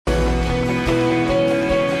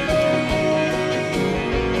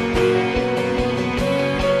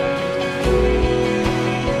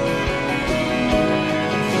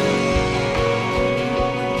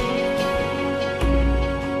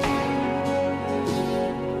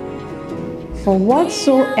For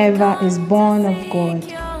whatsoever is born of God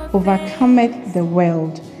overcometh the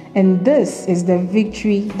world. And this is the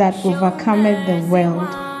victory that overcometh the world,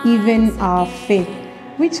 even our faith,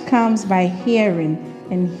 which comes by hearing,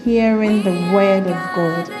 and hearing the word of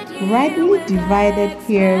God, rightly divided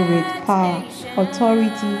here with power,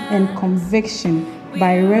 authority, and conviction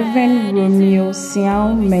by Reverend Romeo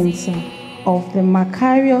Siao Mensah of the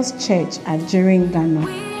Macarius Church at Jiringano.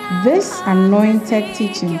 This anointed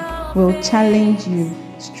teaching will challenge you,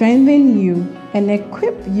 strengthen you, and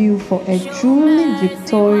equip you for a truly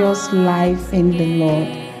victorious life in the Lord.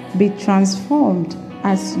 Be transformed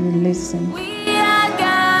as you listen. We are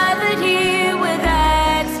gathered here with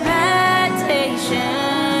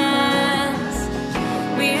expectations.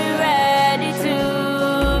 We're ready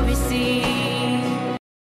to receive.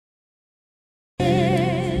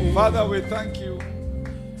 Father, we thank you.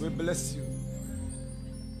 We bless you.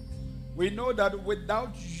 We know that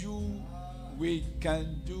without you, we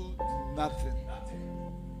can do nothing.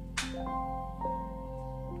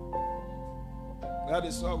 That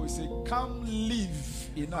is why we say, come live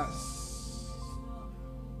in us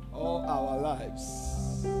all our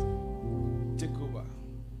lives. Take over.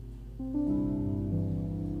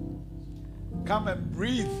 Come and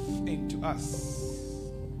breathe into us.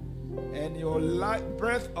 And your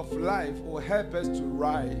breath of life will help us to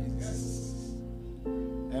rise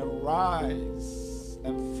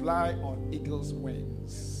and fly on eagle's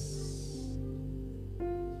wings.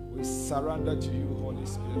 We surrender to you, Holy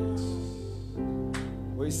Spirit.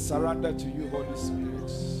 We surrender to you, Holy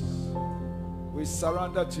Spirit. We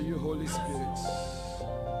surrender to you, Holy Spirit.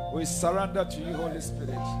 We surrender to you, Holy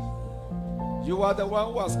Spirit. You are the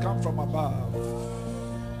one who has come from above,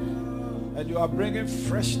 and you are bringing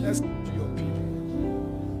freshness to your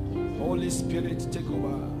people. Holy Spirit, take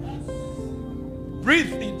over.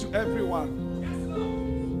 Breathe into everyone.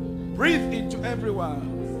 Breathe into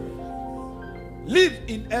everyone. Live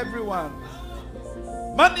in everyone.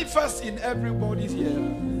 Manifest in everybody here.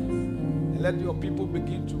 And let your people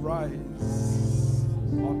begin to rise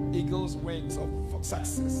on eagle's wings of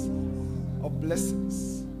success, of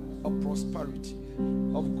blessings, of prosperity,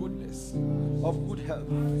 of goodness, of good health,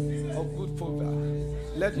 of good favor.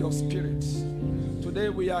 Let your spirit. Today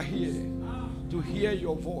we are here to hear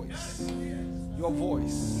your voice. Your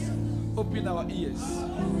voice. Open our ears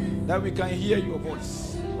that we can hear your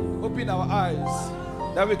voice. Open our eyes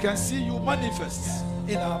that we can see you manifest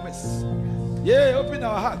in our midst. Yeah, open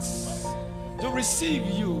our hearts to receive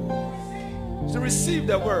you, to receive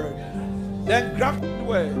the word, the engrafted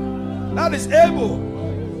word that is able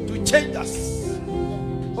to change us.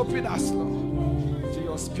 Open us, Lord, to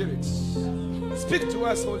your spirit. Speak to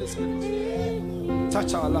us, Holy Spirit.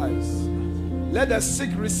 Touch our lives. Let the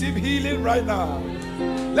sick receive healing right now.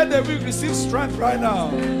 Let the weak receive strength right now.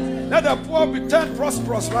 Let the poor be turned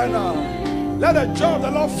prosperous right now. Let the joy of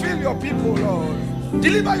the Lord fill your people, Lord.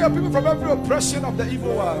 Deliver your people from every oppression of the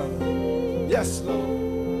evil one. Yes, Lord.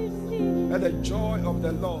 Let the joy of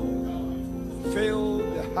the Lord fill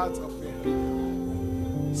the hearts of your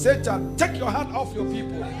people. Satan, take your hand off your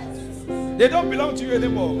people. They don't belong to you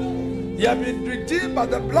anymore. They have been redeemed by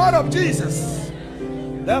the blood of Jesus.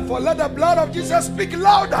 Therefore, let the blood of Jesus speak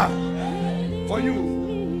louder for you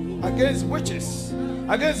against witches,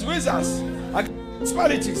 against wizards, against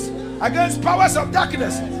principalities, against powers of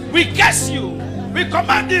darkness. We curse you. We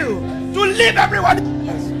command you to leave everybody.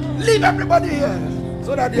 Leave everybody here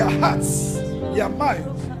so that their hearts, their mind,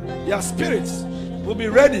 their spirits will be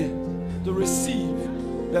ready to receive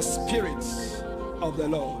the Spirit of the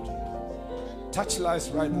Lord. Touch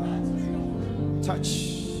lives right now.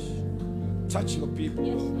 Touch your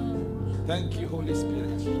people. Thank you, Holy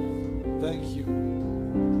Spirit. Thank you.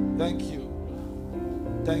 Thank you.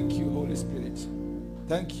 Thank you, Holy Spirit.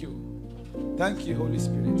 Thank you. Thank you, Holy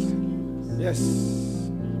Spirit. Yes.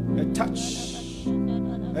 A touch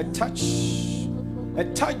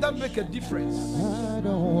that make a difference.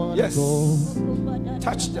 Yes.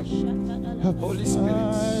 Touch them. Holy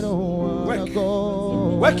Spirit.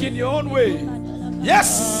 Work in your own way.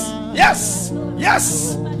 Yes. Yes.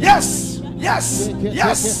 Yes. Yes. Yes.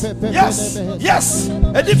 Yes. Yes. Yes.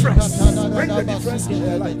 A difference. Bring the difference in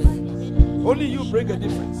their life. Only you bring a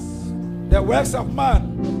difference. The works of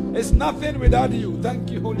man is nothing without you. Thank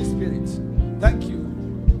you, Holy Spirit. Thank you.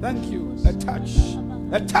 Thank you. A touch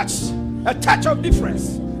of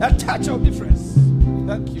difference. A touch of difference.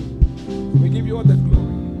 Thank you. We give you all the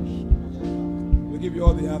glory. We give you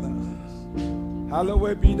all the honor.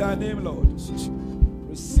 Hallowed be thy name, Lord.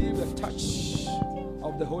 Receive the touch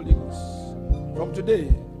of the Holy Ghost. From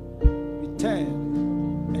today, we turn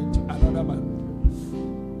into another man.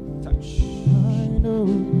 Touch.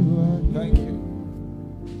 Thank you.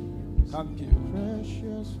 Thank you.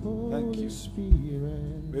 Thank you.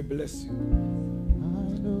 We bless you.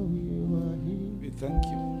 We thank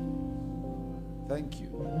you. Thank you.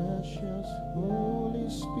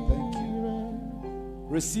 Thank you.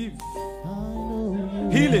 Receive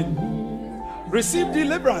healing. Receive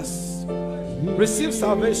deliverance. Receive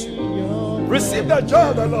salvation. Receive the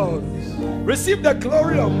joy of the Lord. Receive the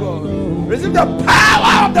glory of God. Receive the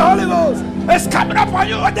power of the Holy Ghost. It's coming upon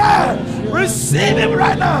you there. Receive Him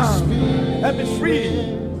right now. And be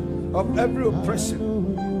free of every oppression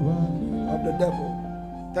of the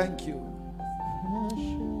devil. Thank you.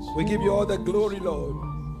 We give you all the glory, Lord.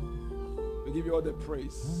 We give you all the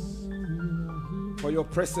praise for your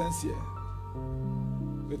presence here.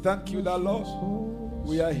 We thank you that, Lord,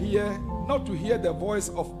 we are here not to hear the voice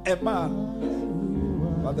of a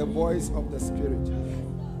man, but the voice of the Spirit.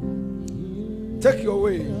 Take your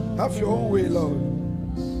way. Have your own way, Lord.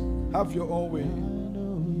 Have your own way.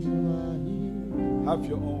 Have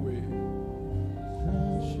your own way.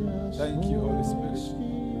 Thank you, Holy Spirit.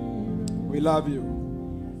 We love you.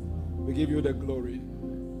 We give you the glory.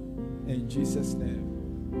 In Jesus' name.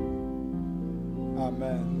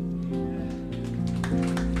 Amen.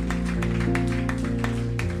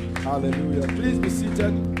 Hallelujah. Please be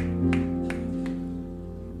seated.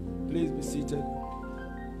 Please be seated.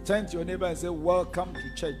 Turn to your neighbor and say, welcome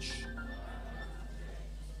to church.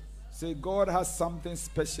 Say, God has something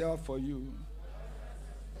special for you.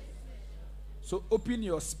 So open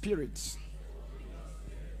your spirit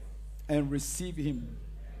and receive Him.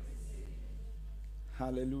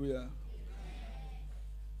 Hallelujah.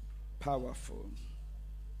 Powerful.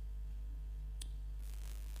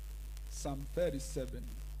 Psalm 37.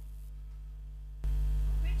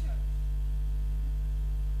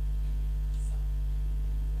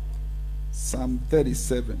 Psalm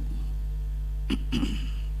 37.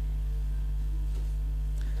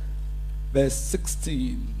 Verse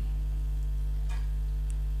 16.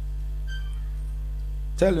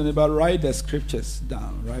 Tell your neighbor, write the scriptures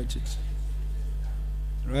down. Write it.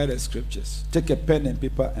 Write the scriptures. Take a pen and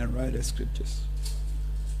paper and write the scriptures.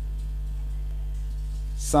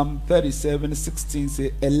 Psalm 37:16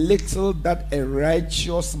 says, a little that a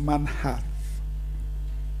righteous man hath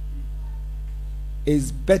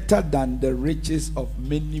is better than the riches of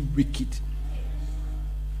many wicked.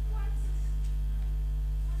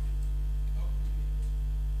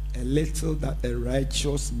 A little that a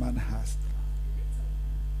righteous man has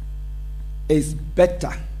is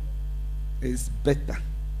better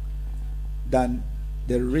than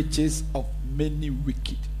the riches of many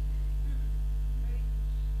wicked.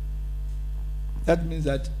 That means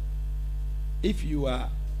that if you are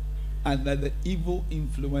under the evil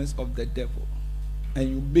influence of the devil and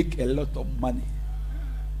you make a lot of money,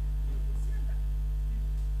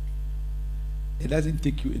 it doesn't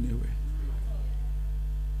take you anywhere.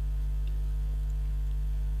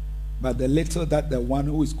 But the little that the one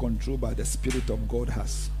who is controlled by the Spirit of God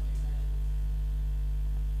has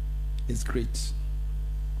is great.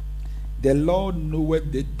 The Lord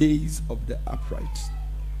knoweth the days of the upright,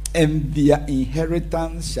 and their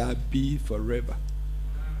inheritance shall be forever.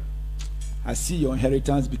 I see your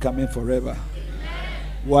inheritance becoming forever.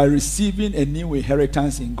 We are receiving a new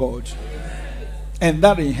inheritance in God, and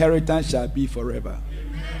that inheritance shall be forever.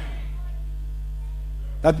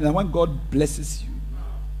 That means when God blesses you,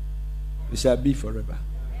 it shall be forever,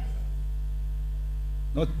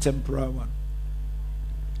 not temporal one.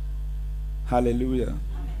 Hallelujah.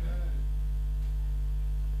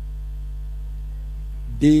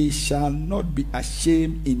 They shall not be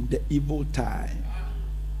ashamed in the evil time,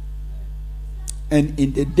 and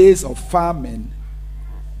in the days of famine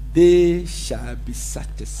they shall be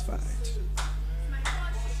satisfied.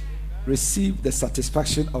 Receive the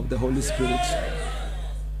satisfaction of the Holy Spirit.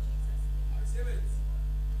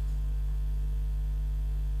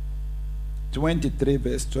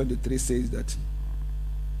 Verse 23 says that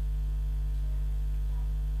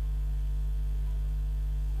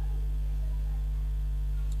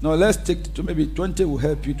now let's take to maybe 20 will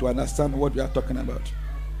help you to understand what we are talking about.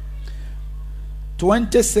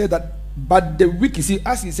 20 said that, but the wicked, see,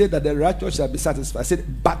 as he said that the righteous shall be satisfied, I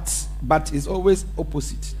said, but is always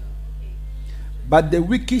opposite. But the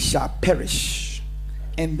wicked shall perish,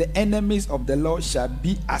 and the enemies of the Lord shall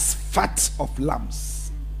be as fat of lambs.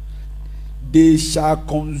 They shall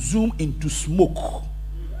consume into smoke.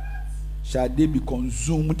 Shall they be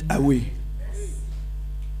consumed away?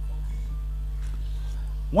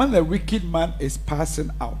 When the wicked man is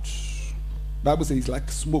passing out, the Bible says it's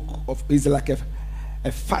like smoke it's like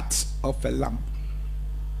a fat of a lamb.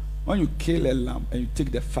 When you kill a lamb and you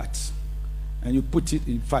take the fat and you put it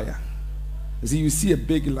in fire, you see a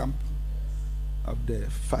big lamb of the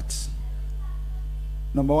fat.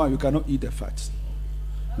 Number one, you cannot eat the fat.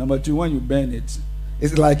 Number two, when you burn it,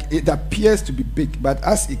 it's like it appears to be big, but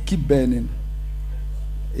as it keeps burning,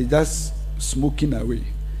 it's just smoking away.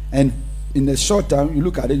 And in the short term, you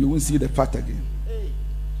look at it, you won't see the fat again.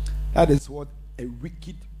 That is what a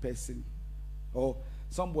wicked person or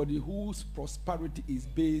somebody whose prosperity is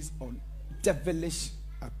based on devilish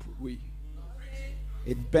way.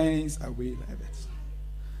 It burns away like that.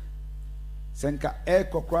 Senka air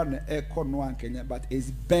kokra na air konwa Kenya, but it's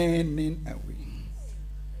burning away.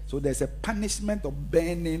 So there's a punishment of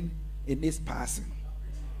burning in this person.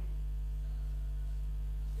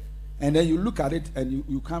 And then you look at it and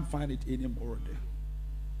you can't find it anymore there.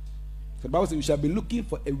 So the Bible says you shall be looking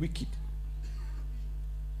for a wicked,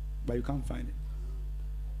 but you can't find it.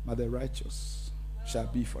 But the righteous shall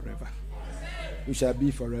be forever. You shall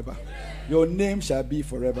be forever. Your name shall be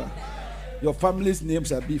forever. Your family's name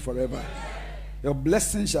shall be forever. Your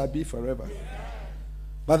blessing shall be forever.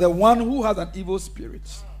 But the one who has an evil spirit,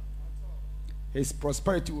 his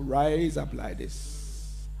prosperity will rise up like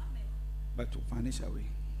this, but to vanish away.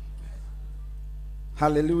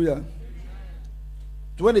 Hallelujah.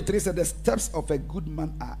 23 said, the steps of a good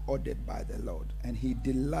man are ordered by the Lord, and he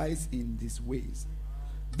delights in his ways.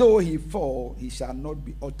 Though he fall, he shall not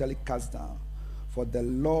be utterly cast down, for the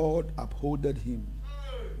Lord upholdeth him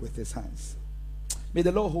with his hands. May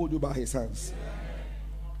the Lord hold you by his hands.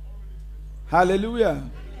 Hallelujah.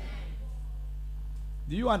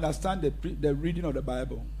 Do you understand the reading of the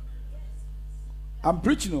Bible? I'm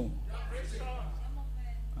preaching. Oh.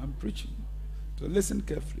 I'm preaching. So listen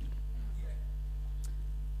carefully.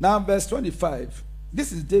 Now, verse 25.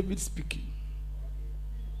 This is David speaking.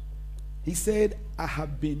 He said, I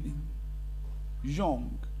have been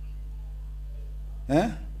young.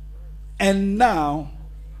 And now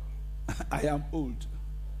I am old.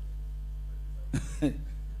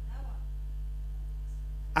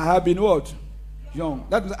 I have been what? Young.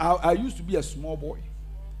 That means I used to be a small boy.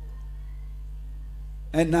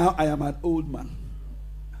 And now I am an old man.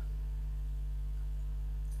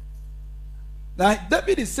 Now,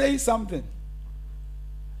 David is saying something.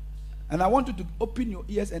 And I want you to open your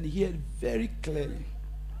ears and hear it very clearly.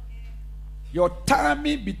 Your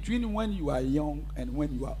timing between when you are young and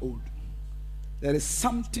when you are old, there is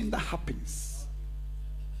something that happens.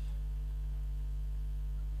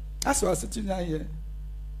 That's why I'm sitting down here.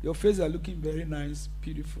 Your face are looking very nice,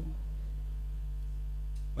 beautiful.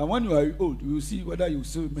 But when you are old, you will see whether you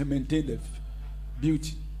still maintain the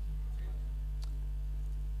beauty.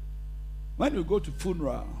 When you go to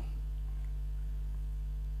funeral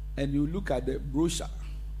and you look at the brochure,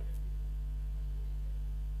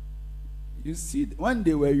 you see when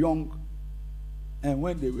they were young and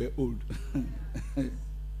when they were old.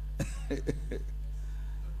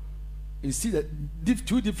 You see that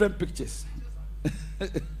two different pictures.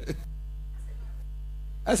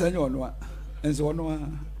 That's a new one. And so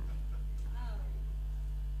on.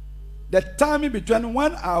 The time between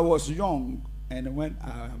when I was young and when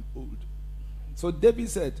I am old. So David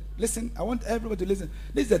said, listen, I want everybody to listen.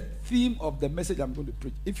 This is the theme of the message I'm going to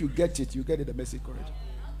preach. If you get it, you get it, the message correct.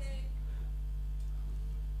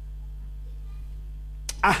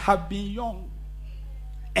 I have been young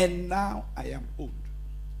and now I am old.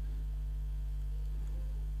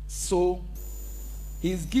 So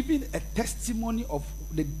he's giving a testimony of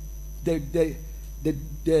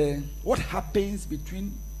the what happens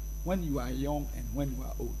between when you are young and when you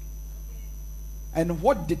are old, and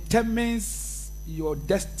what determines your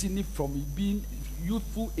destiny from being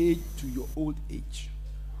youthful age to your old age.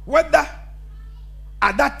 Whether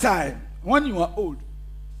at that time when you are old,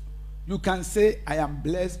 you can say, I am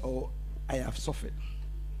blessed or I have suffered.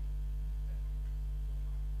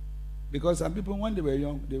 Because some people, when they were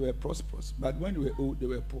young, they were prosperous. But when they were old, they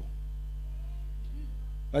were poor.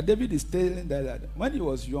 But David is telling that when he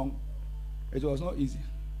was young, it was not easy.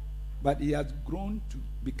 But he had grown to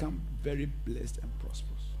become very blessed and prosperous.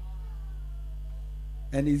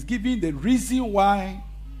 And he's giving the reason why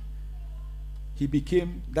he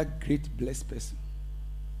became that great blessed person.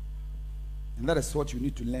 And that is what you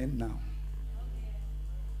need to learn now.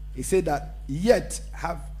 He said that, yet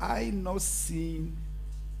have I not seen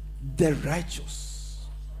the righteous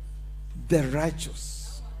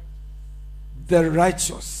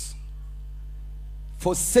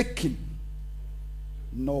forsaken,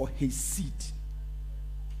 nor his seed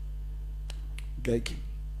begging.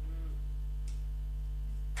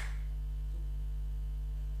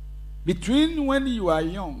 Between when you are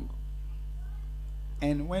young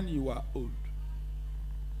and when you are old,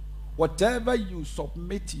 whatever you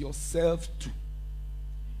submit yourself to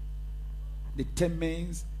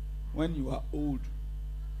determines when you are old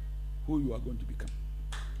who you are going to become.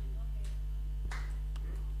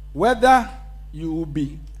 Whether you will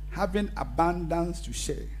be having abundance to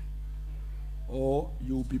share or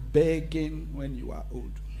you will be begging when you are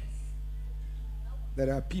old.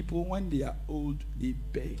 There are people, when they are old, they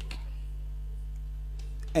beg.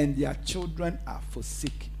 And their children are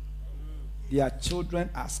forsaken. Their children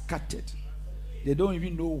are scattered. They don't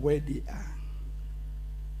even know where they are.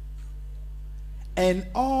 And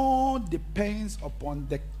all depends upon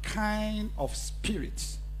the kind of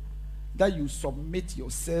spirit that you submit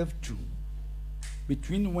yourself to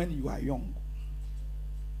between when you are young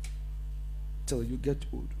till you get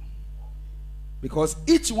old. Because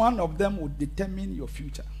each one of them will determine your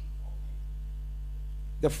future.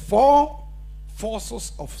 The 4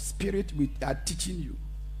 forces of spirit we are teaching you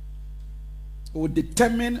will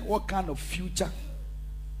determine what kind of future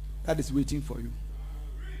that is waiting for you.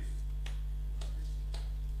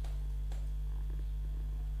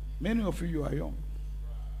 Many of you are young.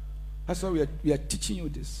 That's why we are teaching you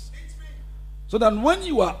this. So that when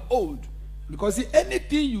you are old, because see,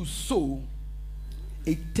 anything you sow,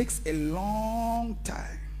 it takes a long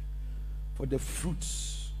time for the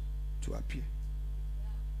fruits to appear.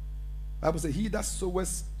 The Bible says, he that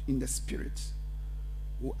soweth in the spirit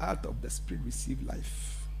will out of the spirit receive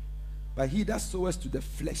life. But he that soweth to the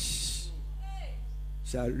flesh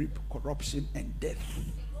shall reap corruption and death.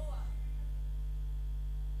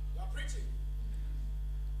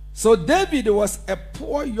 So David was a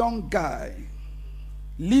poor young guy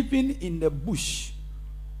living in the bush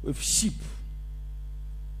with sheep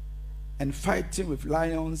and fighting with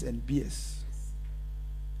lions and bears.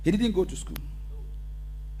 He didn't go to school.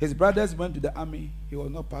 His brothers went to the army. He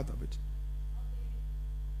was not part of it.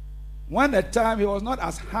 One at a time, he was not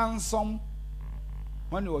as handsome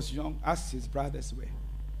when he was young as his brothers were.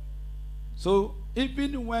 So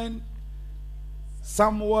even when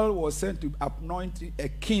Samuel was sent to anoint a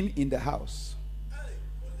king in the house,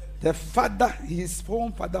 the father, his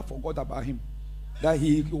own father, forgot about him, that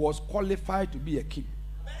he was qualified to be a king.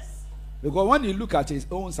 Because when you look at his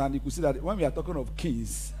own son, you could see that when we are talking of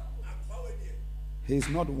kings, he is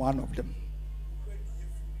not one of them.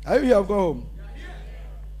 Are you here? Go home.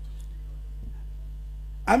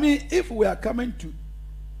 I mean, if we are coming to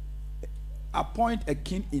appoint a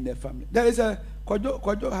king in a family, there is a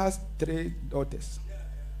Kojo has 3 daughters,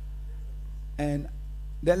 and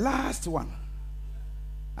the last one,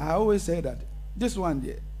 I always say that this one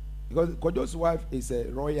there, because Kojo's wife is a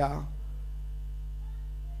royal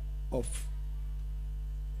of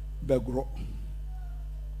Begro.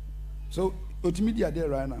 So Otimidia there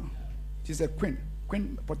right now, she's a queen,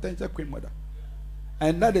 potential queen mother,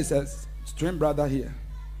 and that is a twin brother here.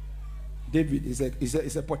 David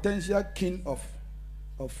is a potential king of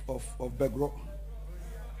Begro.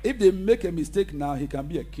 If they make a mistake now, he can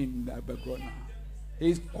be a king in Begro now. He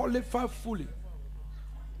is qualified fully.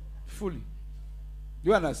 Fully.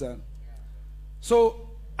 You understand? So,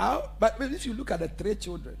 but if you look at the 3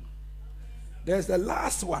 children, there's the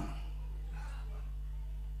last one.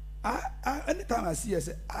 Anytime I see, I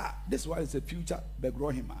say, this one is a future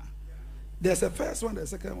Begrohima. There's the first one, the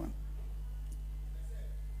second one.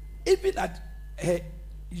 Even at a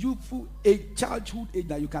youthful age, childhood age,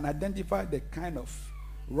 now you can identify the kind of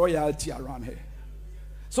royalty around her.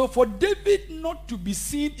 So for David not to be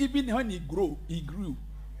seen even when he grew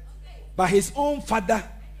by his own father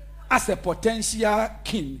as a potential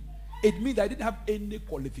king, it means that he didn't have any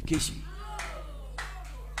qualification.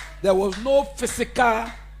 There was no physical,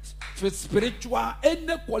 spiritual,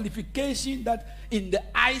 any qualification that in the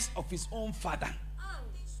eyes of his own father.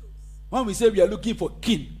 When we say we are looking for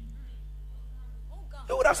king,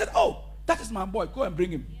 he would have said, oh, that is my boy, go and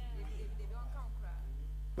bring him.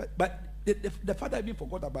 But the father even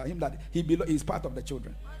forgot about him, that he is part of the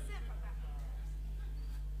children.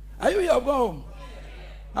 Are you here? Go home.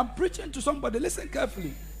 I'm preaching to somebody. Listen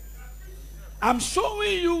carefully. I'm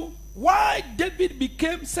showing you why David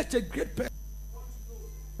became such a great person.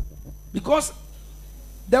 Because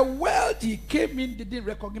the world he came in didn't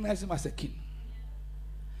recognize him as a king.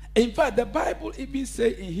 In fact, the Bible even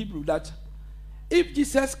says in Hebrew that if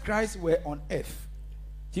Jesus Christ were on earth,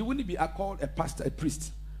 he wouldn't be called a pastor, a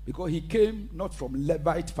priest, because he came not from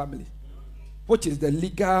Levite family, which is the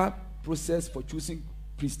legal process for choosing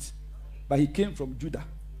priests, but he came from Judah,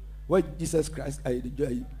 where Jesus Christ,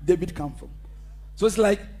 David come from. So it's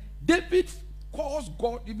like David caused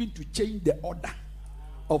God even to change the order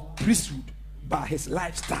of priesthood by his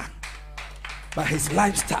lifestyle, by his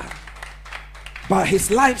lifestyle, by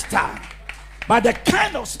his lifestyle, by the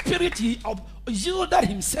kind of spirit he yielded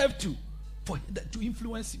himself to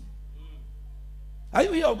influence him. Are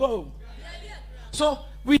you here or go home? So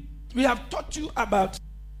we have taught you about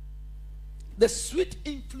the sweet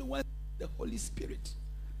influence of the Holy Spirit.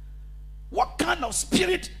 What kind of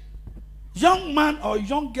spirit, young man or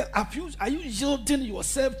young girl, are you yielding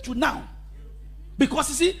yourself to now? Because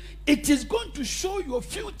you see, it is going to show your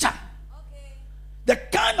future. The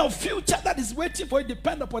kind of future that is waiting for you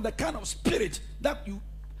depends upon the kind of spirit that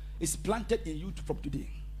is planted in you from today.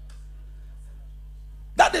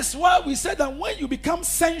 That is why we said that when you become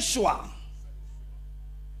sensual,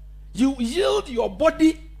 you yield your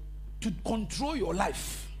body to control your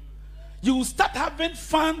life. You will start having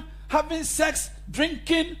fun, having sex,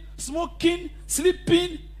 drinking, smoking,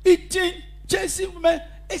 sleeping, eating, chasing women.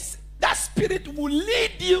 That spirit will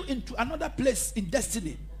lead you into another place in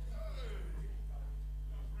destiny.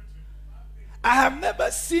 I have never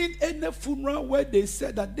seen any funeral where they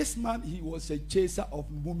said that this man, he was a chaser of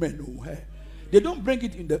women. They don't bring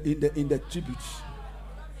it in the tribute.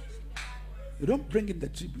 They don't bring in the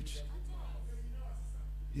tribute.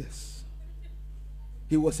 Yes.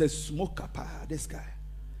 He was a smoker, this guy.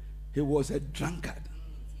 He was a drunkard.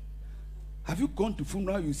 Have you gone to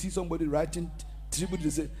funeral? You see somebody writing tribute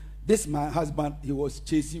to say, this my husband, he was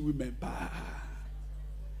chasing women.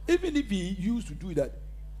 Even if he used to do that,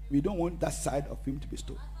 we don't want that side of him to be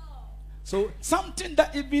stolen. So something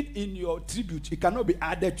that even in your tribute, it cannot be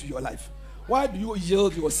added to your life. Why do you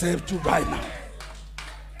yield yourself to right now?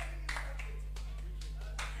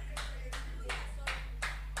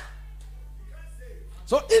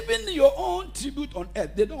 So even your own tribute on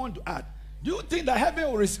earth, they don't want to add. Do you think that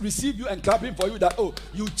heaven will receive you and clapping for you that, oh,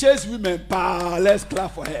 you chase women, let's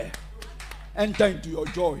clap for her. Enter into your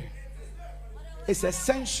joy. It's a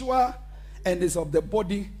sensual and it's of the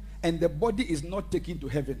body, and the body is not taken to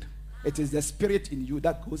heaven. It is the spirit in you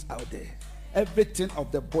that goes out there. Everything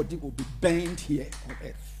of the body will be burned here on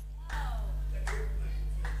earth.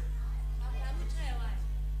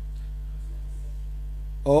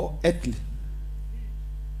 Or earthly.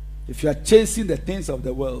 If you are chasing the things of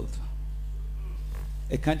the world,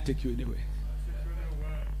 it can't take you anywhere.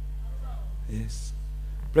 Yes.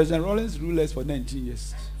 President Rawlings ruled us for 19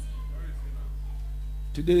 years.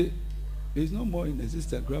 Today, there is no more in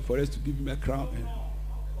existence for us to give him a crown. And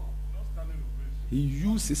he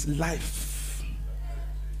used his life.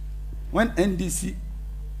 When NDC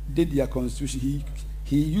did their constitution,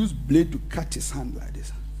 he used blade to cut his hand like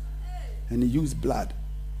this. And he used blood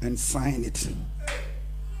and signed it.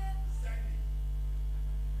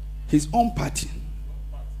 His own party,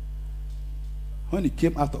 when he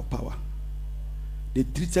came out of power, they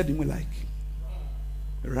treated him like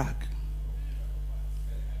a rag.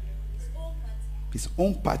 His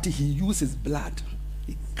own party, he used his blood.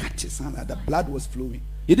 He cut his hand, and the blood was flowing.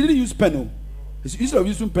 He didn't use pen. Instead of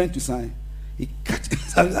using pen to sign, he cut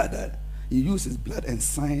his hand like that. He used his blood and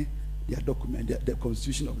signed their document, the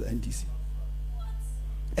constitution of the NDC.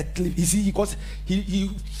 Earthly, you see, because he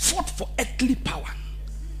fought for earthly power.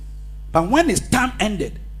 But when his time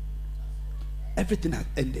ended, everything has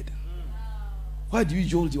ended. Why do you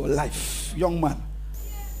yield your life, young man,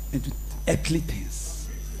 into earthly things,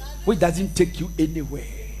 which doesn't take you anywhere?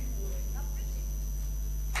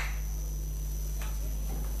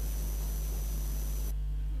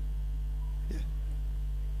 Yeah.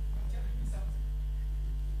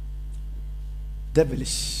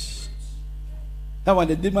 Devilish. That one,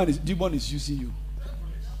 the demon is using you.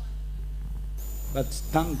 But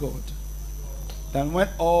thank God that when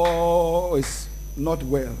all is not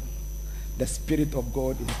well, the Spirit of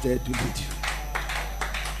God is there to lead you.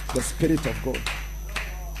 The Spirit of God.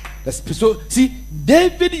 So, see,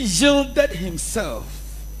 David yielded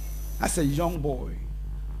himself as a young boy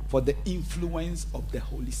for the influence of the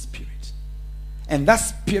Holy Spirit. And that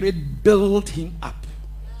Spirit built him up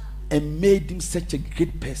and made him such a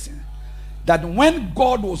great person that when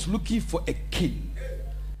God was looking for a king,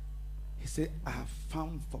 he said, I have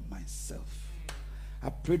found for myself. I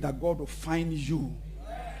pray that God will find you.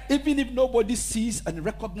 Even if nobody sees and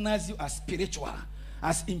recognizes you as spiritual,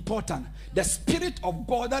 as important, the Spirit of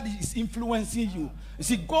God that is influencing you. You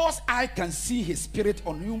see, God's eye can see his Spirit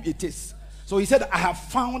on whom it is. So he said, I have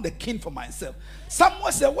found the king for myself.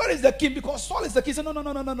 Someone said, where is the king? Because Saul is the king. He said,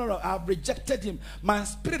 no. I have rejected him. My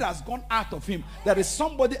spirit has gone out of him. There is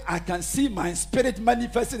somebody I can see my spirit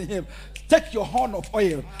manifesting in him. Take your horn of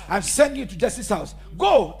oil. I'm sending you to Jesse's house.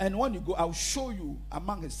 Go. And when you go, I'll show you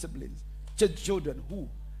among his siblings, children, who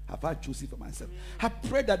have I chosen for myself. I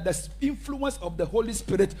pray that the influence of the Holy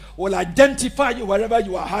Spirit will identify you wherever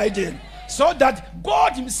you are hiding, so that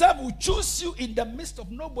God himself will choose you in the midst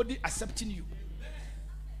of nobody accepting you.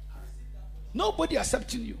 Nobody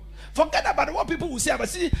accepting you. Forget about what people will say. But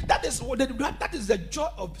see, that is what that is the joy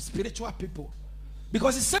of spiritual people.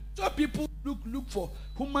 Because spiritual people look for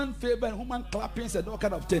human favor and human clappings and all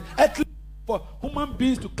kind of things. At least for human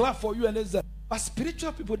beings to clap for you and there's that. But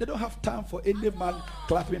spiritual people, they don't have time for any man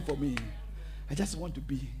clapping for me. I just want to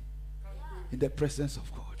be in the presence of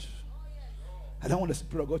God. I don't want the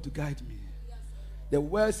Spirit of God to guide me. The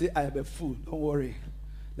world say I am a fool. Don't worry.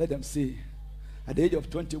 Let them say. At the age of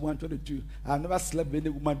 21, 22, I have never slept with any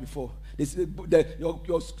woman before. They say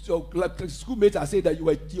your schoolmates are saying that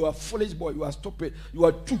you are a foolish boy, you are stupid, you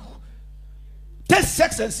are too. Taste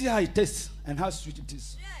sex and see how it tastes and how sweet it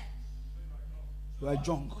is. You are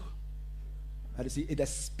drunk. And they say it's the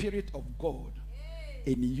Spirit of God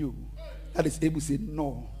in you that is able to say,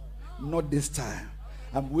 no, not this time.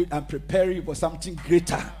 I'm preparing for something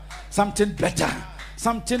greater, something better,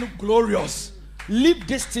 something glorious. Leave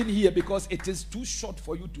this thing here because it is too short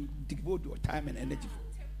for you to devote your time and energy.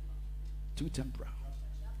 Too temporal.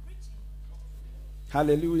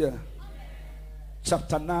 Hallelujah.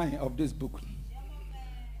 Chapter 9 of this book.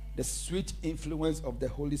 The sweet influence of the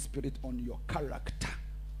Holy Spirit on your character.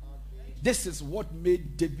 This is what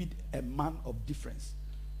made David a man of difference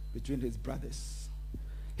between his brothers.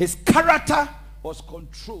 His character was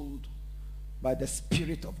controlled by the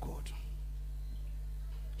Spirit of God.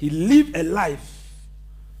 He lived a life.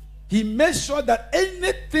 He made sure that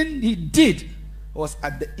anything he did was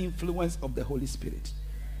at the influence of the Holy Spirit.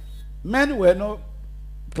 Men were not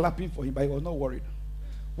clapping for him, but he was not worried.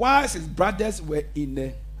 Whilst his brothers were in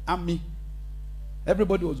the army,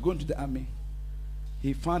 everybody was going to the army.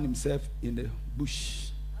 He found himself in the bush,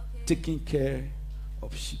 taking care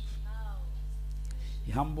of sheep.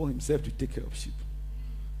 He humbled himself to take care of sheep.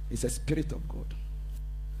 It's a spirit of God.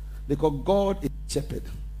 Because God is a shepherd.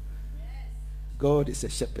 God is a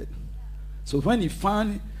shepherd. So when he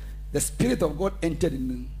found the Spirit of God entered in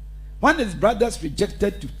him, when his brothers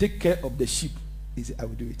rejected to take care of the sheep, he said, I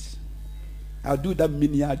will do it. I'll do that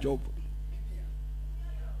menial job.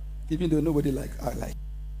 Even though nobody I like.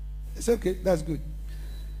 It's okay, that's good.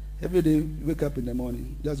 Every day, you wake up in the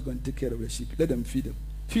morning, just go and take care of the sheep. Let them feed them.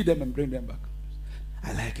 Feed them and bring them back.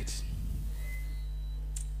 I like it.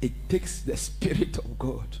 It takes the Spirit of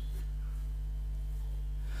God.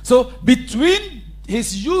 So between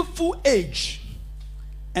his youthful age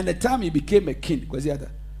and the time he became a king, because he had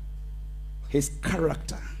his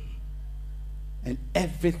character and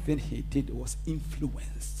everything he did was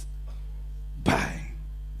influenced by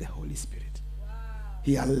the Holy Spirit. Wow.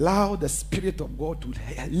 He allowed the Spirit of God to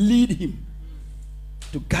lead him,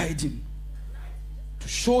 to guide him, to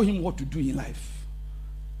show him what to do in life,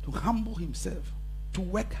 to humble himself, to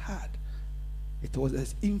work hard. It was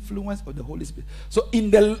the influence of the Holy Spirit. So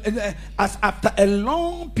as after a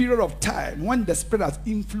long period of time, when the Spirit has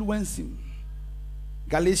influenced him,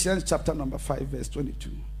 Galatians chapter number 5 verse 22.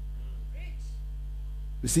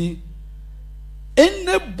 You see,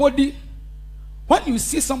 anybody, when you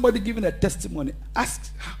see somebody giving a testimony,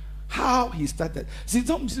 ask how he started. See,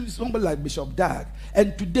 somebody like Bishop Dag,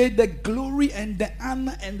 and today the glory and the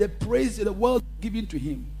honor and the praise in the world given to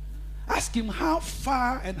him. Ask him how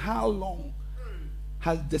far and how long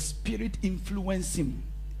has the Spirit influenced him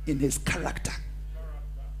in his character.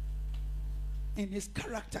 In his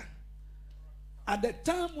character. At the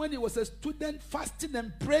time when he was a student fasting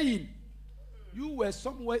and praying, you were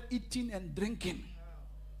somewhere eating and drinking,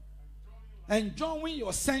 enjoying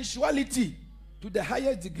your sensuality to the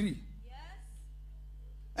highest degree.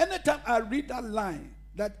 Yes. Anytime I read that line,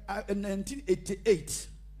 that in 1988,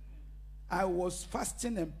 I was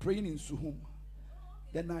fasting and praying in Suhum.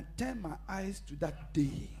 Then I turned my eyes to that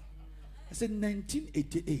day. I said,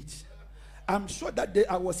 1988. I'm sure that day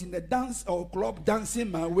I was in a dance or club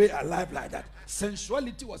dancing my way alive like that.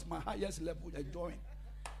 Sensuality was my highest level enjoying.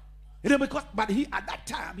 You know, but he at that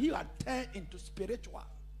time he had turned into spiritual.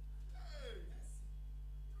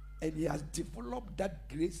 And he has developed that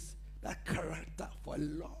grace, that character for a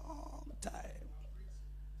long time.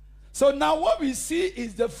 So now what we see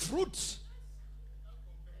is the fruits.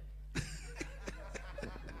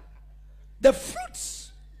 The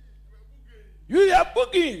fruits. You are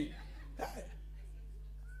booging.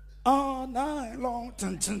 All night long.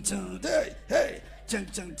 Hey.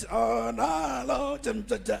 All night long.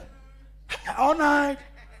 All night.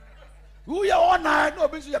 We are all night.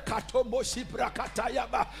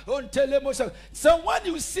 So when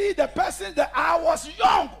you see the person that I was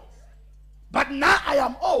young, but now I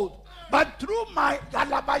am old. But through my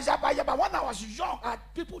when I was young,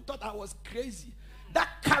 people thought I was crazy. That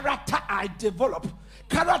character I developed,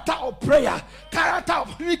 character of prayer, character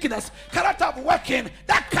of weakness, character of working,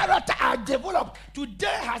 that character I developed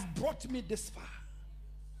today has brought me this far.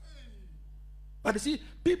 But you see,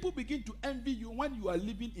 people begin to envy you when you are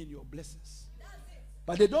living in your blessings.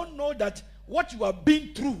 But they don't know that what you have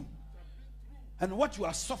been through and what you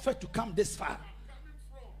have suffered to come this far,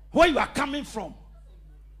 where you are coming from.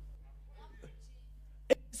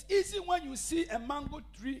 It's easy when you see a mango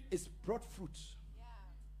tree is brought fruit.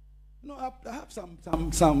 You know, I have some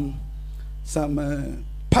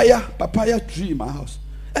papaya tree in my house.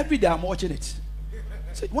 Every day I'm watching it.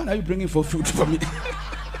 Say, when are you bringing for fruit for me?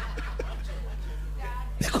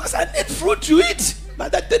 Because I need fruit to eat.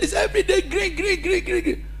 But that thing is every day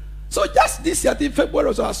green. So just this year in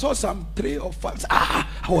February, so I saw some 3 or 5. I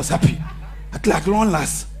was happy. At like long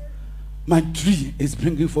last, my tree is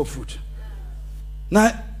bringing for fruit.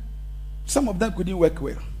 Now, some of them couldn't work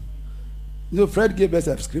well. You know, Fred gave us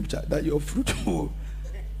a scripture that your fruit will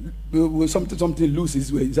something lose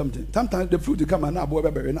its way. Sometimes the fruit will come and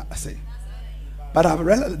I say. But I've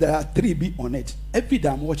realized there are 3 B on it. Every day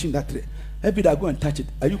I'm watching that tree. Every day I go and touch it.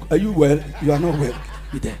 Are you well? You are not well.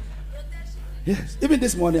 Be there. Yes. Even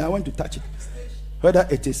this morning I went to touch it. Whether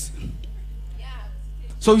it is.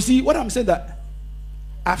 So you see what I'm saying, that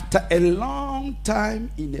after a long time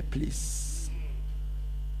in a place,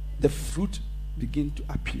 the fruit begin to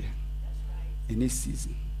appear in its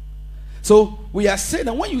season. So we are saying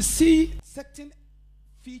that when you see certain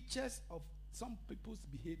features of some people's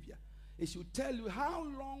behavior, it should tell you how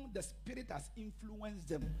long the Spirit has influenced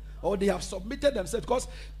them, or they have submitted themselves. Because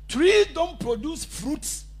trees don't produce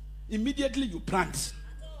fruits immediately you plant.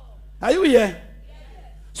 Are you here?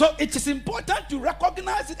 So it is important to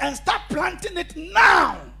recognize it and start planting it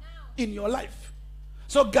now in your life.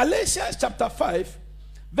 So Galatians chapter 5,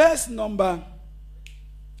 verse number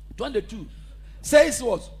 22 says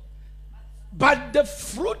what? But the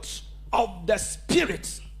fruit of the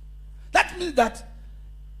Spirit. That means that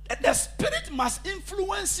the Spirit must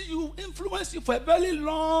influence you for a very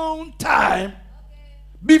long time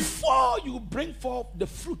before you bring forth the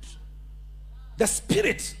fruit. The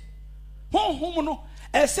Spirit.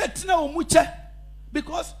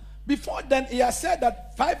 Because before then he has said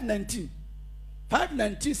that 5:19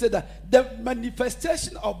 said that the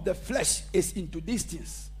manifestation of the flesh is into these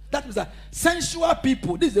things. That means that sensual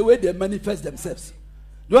people, this is the way they manifest themselves.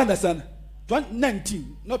 Do you understand?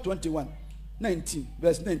 19, not 21. 19,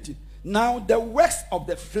 verse 19. Now the works of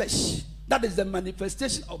the flesh, that is the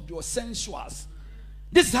manifestation of your sensuals.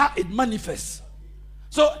 This is how it manifests.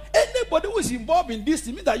 So anybody who is involved in this,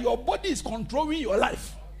 it means that your body is controlling your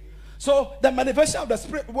life. So the manifestation of the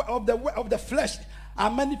spirit of the flesh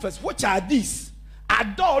are manifest. Which are these?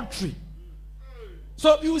 Adultery.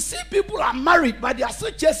 So you see people are married, but they are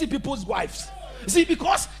still chasing people's wives. You see,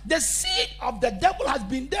 because the seed of the devil has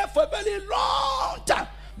been there for a very long time.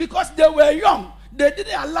 Because they were young, they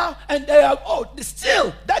didn't allow, and they are old.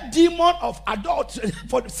 Still, that demon of adultery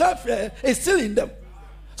for self is still in them.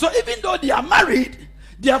 So even though they are married,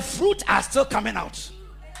 their fruit are still coming out.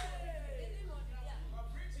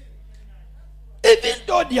 Even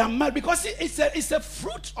though they are married, because it's a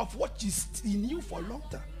fruit of what is in you for a long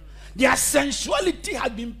time. Their sensuality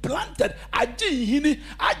has been planted at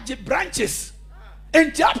the branches.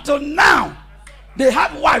 And up to now, they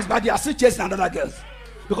have wives, but they are still chasing another girl.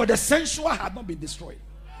 Because the sensual had not been destroyed.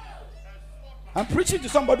 I'm preaching to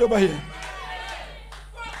somebody over here.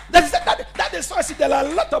 That is why I see there are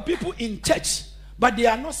a lot of people in church, but they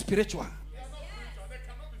are not spiritual.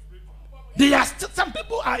 They are still, some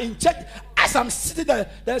people are in church. As I'm sitting there,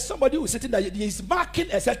 there's somebody who is sitting there. He is marking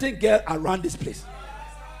a certain girl around this place.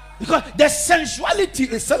 Because the sensuality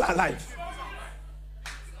is still alive.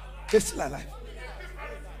 It's still alive.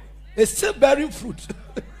 It's still bearing fruit.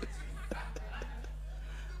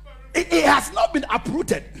 It has not been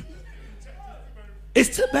uprooted.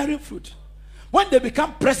 It's still bearing fruit. When they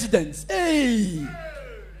become presidents, hey,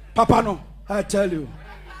 Papa no, I tell you,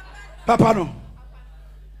 Papa no,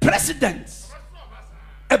 presidents,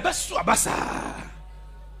 because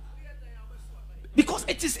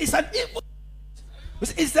it's an evil.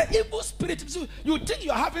 It's the evil spirit. So you think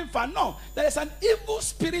you're having fun? No, there is an evil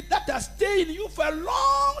spirit that has stayed in you for a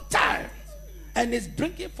long time, and is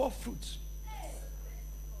bringing forth fruit.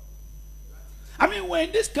 I mean, we're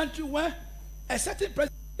in this country where a certain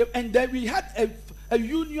president, and then we had a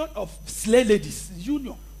union of slave ladies,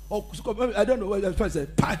 union, or I don't know what the first said,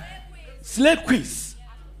 slave queens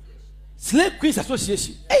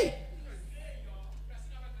association. Hey,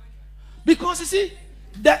 because you see,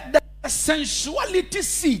 the sensuality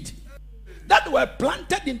seed that were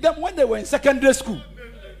planted in them when they were in secondary school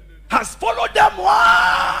has followed them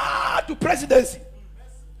to presidency,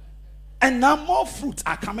 and now more fruits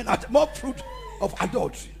are coming out, more fruit of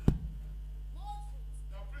adultery.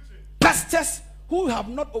 Pastors who have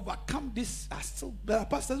not overcome this are still, there are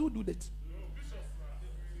pastors who do that.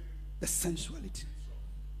 The sensuality.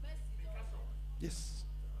 Yes.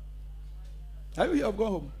 Are you here? I've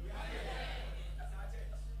gone home.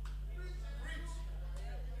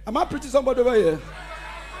 Am I preaching somebody over here?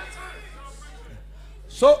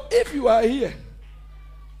 So if you are here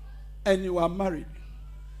and you are married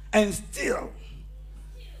and still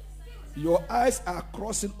your eyes are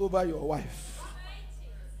crossing over your wife,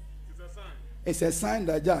 it's a sign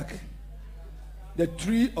that, Jack, the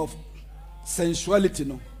tree of sensuality,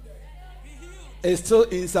 no, is still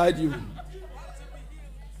inside you.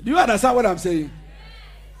 Do you understand what I'm saying?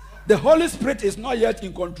 The Holy Spirit is not yet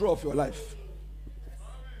in control of your life.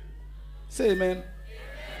 Say amen.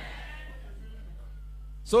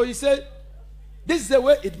 So he said, this is the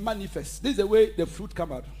way it manifests. This is the way the fruit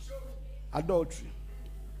come out. Adultery.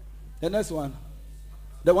 The next one,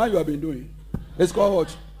 the one you have been doing, it's called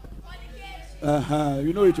what?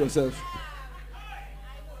 You know it yourself.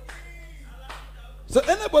 So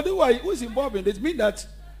anybody who is involved in this means that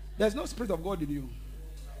there's no Spirit of God in you.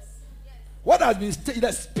 What has been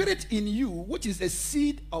the spirit in you, which is a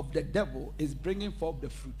seed of the devil, is bringing forth the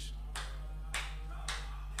fruit.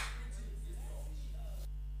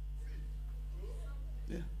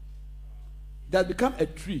 Yeah. That become a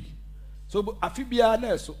tree. So afibia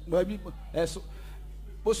na so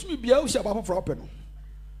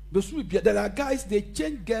there are guys, they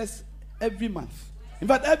change girls every month. In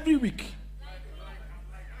fact, every week.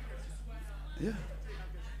 Yeah.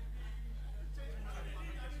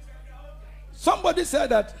 Somebody said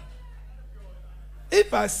that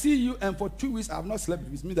if I see you and for 2 weeks I have not slept,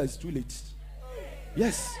 it means that it's too late.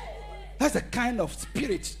 Yes. That's the kind of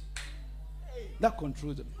spirit that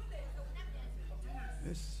controls them.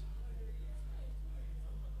 Yes.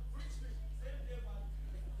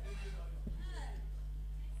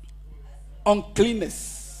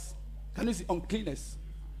 Uncleanness. Can you see uncleanness?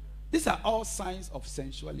 These are all signs of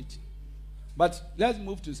sensuality. But let's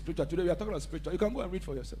move to spiritual. Today we are talking about spiritual. You can go and read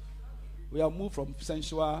for yourself. We have moved from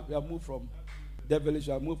sensual, we have moved from devilish,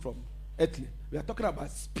 we have moved from earthly. We are talking about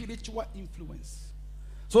spiritual influence.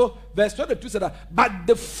 So verse 22 said that, but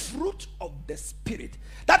the fruit of the Spirit.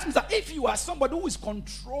 That means that if you are somebody who is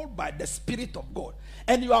controlled by the Spirit of God,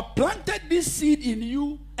 and you have planted this seed in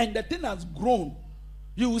you, and the thing has grown,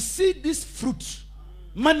 you will see this fruit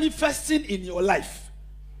manifesting in your life.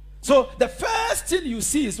 So the first thing you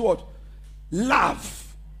see is what?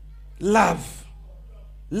 Love. Love.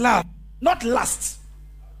 Love. Not lust.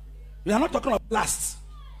 We are not talking of lust.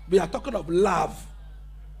 We are talking of love.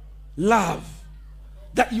 Love.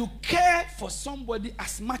 That you care for somebody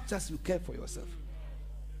as much as you care for yourself.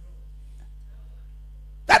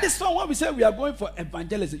 That is why when we say we are going for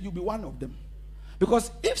evangelism, you'll be one of them.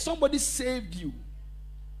 Because if somebody saved you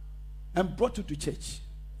and brought you to church,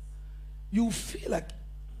 you feel like,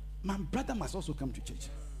 my brother must also come to church.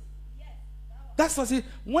 That's why, see,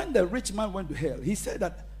 when the rich man went to hell, he said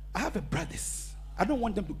that, I have a brothers. I don't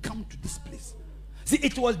want them to come to this place. See,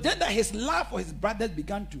 it was then that his love for his brothers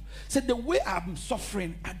began to say, the way I'm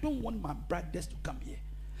suffering, I don't want my brothers to come here.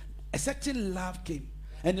 A certain love came.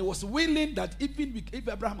 And he was willing that even if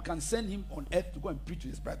Abraham can send him on earth to go and preach to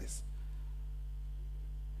his brothers.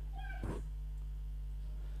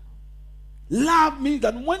 Love means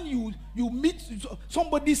that when you meet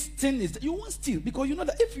somebody's sin, is you won't steal. Because you know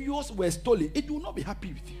that if yours were stolen, it will not be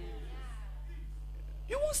happy with you.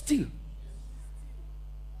 You won't steal.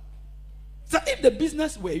 So if the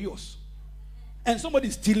business were yours and somebody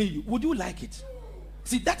is stealing you, would you like it?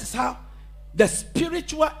 See, that is how the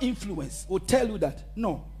spiritual influence will tell you that,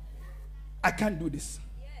 no, I can't do this.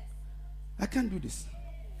 I can't do this.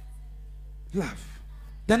 Love.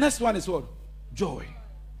 The next one is what? Joy.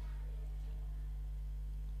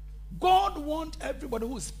 God wants everybody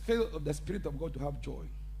who is filled with the Spirit of God to have joy.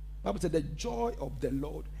 The Bible said the joy of the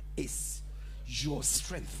Lord is your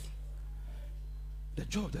strength. The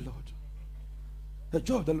joy of the Lord. The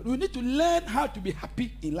joy of the Lord. You need to learn how to be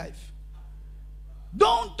happy in life.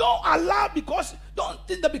 Don't allow don't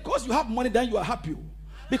think that because you have money then you are happy.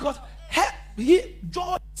 Because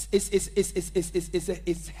joy is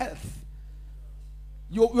health.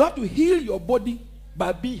 You have to heal your body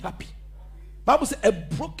by being happy. Bible says a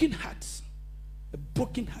broken heart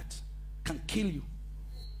can kill you.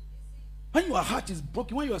 When your heart is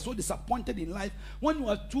broken, when you are so disappointed in life, when you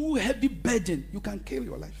are too heavy burden, you can kill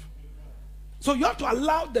your life. So you have to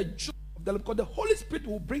allow the joy of the Lord, because the Holy Spirit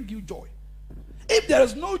will bring you joy. If there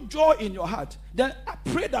is no joy in your heart, then I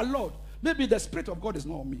pray the Lord, maybe the Spirit of God is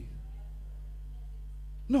not on me.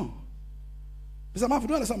 No. Mr. Murphy,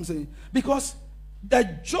 do you understand what I'm saying? Because the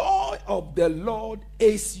joy of the Lord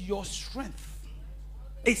is your strength.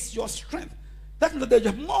 It's your strength. That's not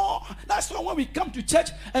the more. That's why when we come to church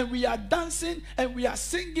and we are dancing and we are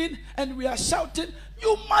singing and we are shouting,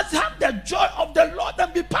 you must have the joy of the Lord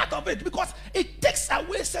and be part of it, because it takes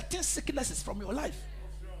away certain sicknesses from your life.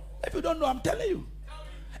 If you don't know, I'm telling you.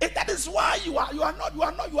 That is why you are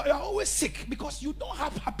always sick, because you don't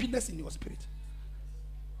have happiness in your spirit.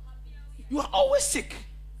 You are always sick.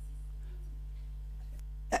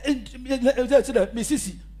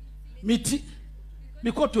 Misisi, miti,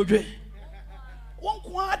 mikotojwe.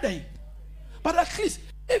 But at least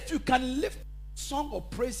if you can lift song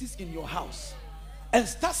of praises in your house and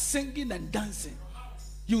start singing and dancing,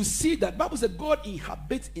 you see that Bible said God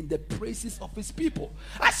inhabits in the praises of his people.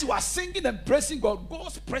 As you are singing and praising God,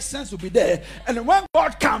 God's presence will be there. And when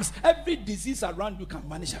God comes, every disease around you can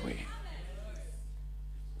vanish away.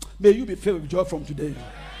 May you be filled with joy from today.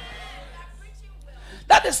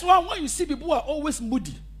 That is why when you see people who are always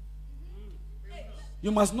moody,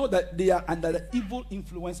 you must know that they are under the evil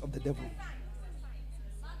influence of the devil.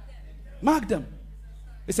 Mark them.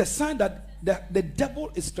 It's a sign that the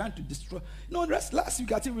devil is trying to destroy. You know, last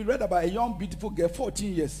week I think we read about a young beautiful girl,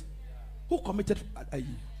 14 years, who committed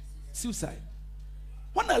suicide.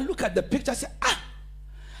 When I look at the picture, I say,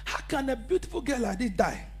 how can a beautiful girl like this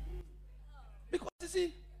die? Because you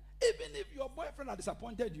see, even if your boyfriend has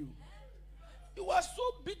disappointed you, you are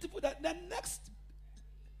so beautiful that the next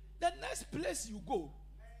place you go,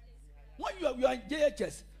 when you are in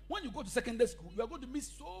JHS, when you go to secondary school, you are going to meet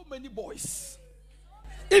so many boys.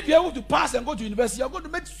 If you're able to pass and go to university, you're going to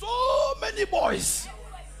meet so many boys.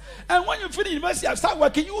 And when you finish university and start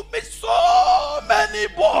working, you meet so many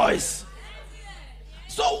boys.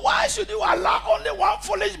 So why should you allow only one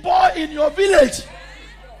foolish boy in your village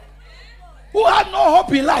who had no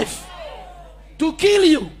hope in life to kill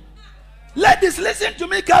you? Ladies, listen to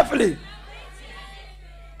me carefully.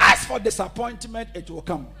 As for disappointment, it will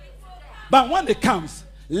come. But when it comes,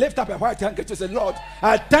 lift up a white handkerchief and say, Lord,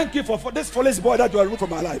 I thank you for this foolish boy that you are removed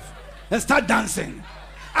from my life. And start dancing.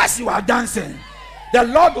 As you are dancing, the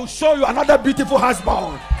Lord will show you another beautiful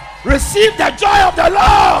husband. Receive the joy of the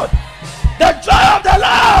Lord. The joy of the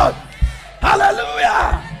Lord.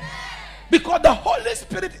 Hallelujah. Because the Holy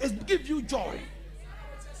Spirit is give you joy.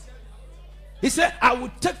 He said, I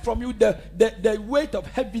will take from you the weight of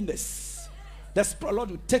heaviness. The Spirit of the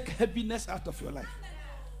Lord will take heaviness out of your life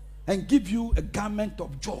and give you a garment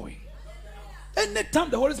of joy. Anytime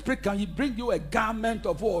the Holy Spirit can, he bring you a garment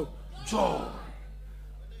of what? Joy.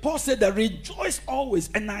 Paul said that rejoice always,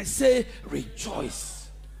 and I say rejoice.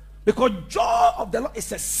 Because joy of the Lord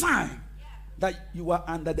is a sign that you are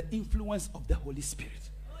under the influence of the Holy Spirit.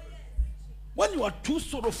 When you are too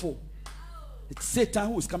sorrowful, it's Satan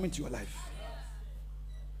who is coming to your life.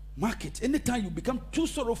 Mark it. Anytime you become too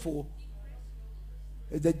sorrowful,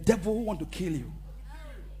 it's the devil who want to kill you.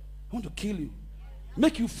 Want to kill you.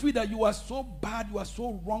 Make you feel that you are so bad, you are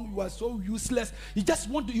so wrong, you are so useless. You just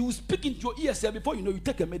want to, you speak into your ears before you know, you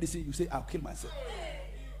take a medicine, you say, I'll kill myself.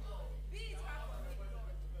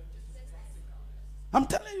 I'm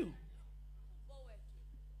telling you.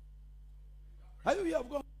 Are you here of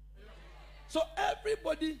God? So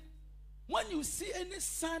everybody, when you see any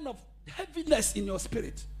sign of heaviness in your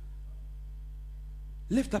spirit,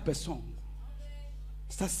 lift up a song.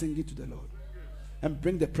 Start singing to the Lord. And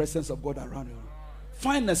bring the presence of God around you.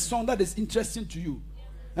 Find a song that is interesting to you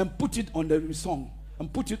and put it on the song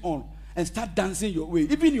and put it on and start dancing your way.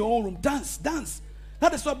 Even in your own room, dance.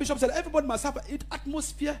 That is what Bishop said. Everybody must have an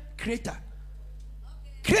atmosphere creator.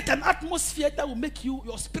 Create an atmosphere that will make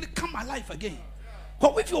your spirit come alive again.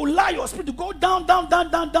 Because if you allow your spirit to go down,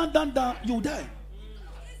 you'll die.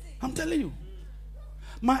 I'm telling you.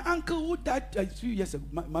 My uncle who died a few years ago,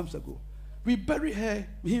 months ago, we buried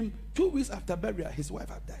him 2 weeks after burial. His wife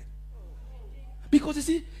had died. Because you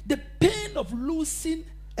see, the pain of losing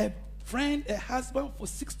a friend, a husband for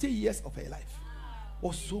 60 years of her life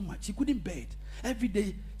was so much. She couldn't bear it. Every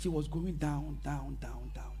day she was going down.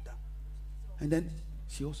 And then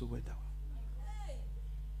she also went down.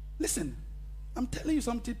 Listen, I'm telling you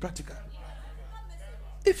something practical.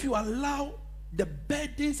 If you allow the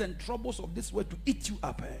burdens and troubles of this world to eat you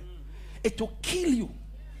up, it will kill you.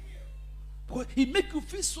 It makes you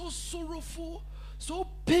feel so sorrowful, so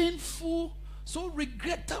painful, so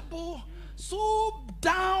regrettable, so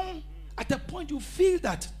down at the point you feel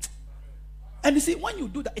that. And you see, when you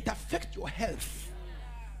do that, it affects your health.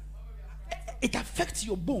 It affects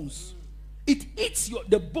your bones. It eats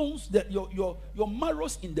the bones, your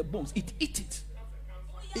marrows in the bones. It eats it.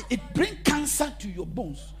 It brings cancer to your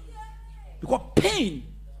bones. Because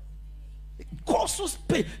pain It causes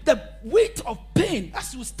pain. The weight of pain,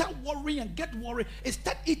 as you start worrying and get worried, it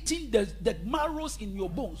start eating the marrows in your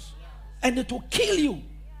bones. And it will kill you.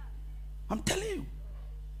 I'm telling you.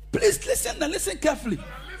 Please listen and listen carefully.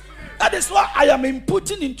 That is why I am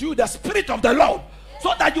inputting into you the Spirit of the Lord,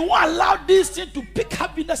 so that you won't allow this thing to pick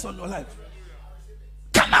happiness on your life.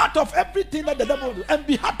 Come out of everything that the devil will do and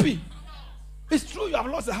be happy. It's true you have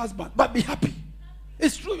lost a husband, but be happy.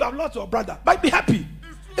 It's true you have lost your brother, but be happy.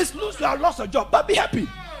 It's true you have lost a job, but be happy.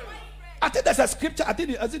 I think there's a scripture, I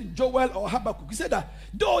think it's in Joel or Habakkuk. He said that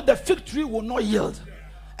though the fig tree will not yield,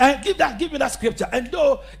 and give me that scripture, and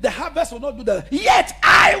though the harvest will not do that, yet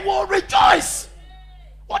I will rejoice.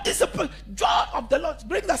 What is the joy of the Lord?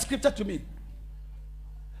 Bring that scripture to me.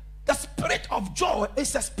 The spirit of joy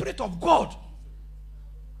is the spirit of God.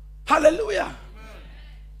 Hallelujah. Amen.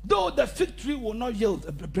 Though the fig tree will not yield,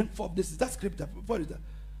 bring forth this. Is that scripture? What is that?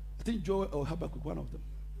 I think Joel or Habakkuk, one of them.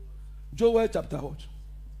 Joel chapter what?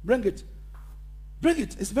 Bring it. Bring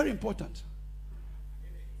it. It's very important.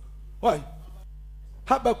 Why?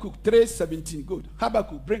 Habakkuk 3:17. Good.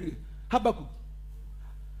 Habakkuk, bring it. Habakkuk.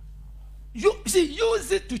 You see,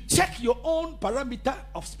 use it to check your own parameter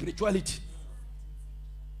of spirituality.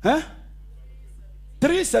 Huh?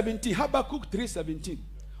 3:17. Habakkuk 3:17.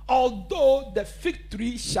 Although the fig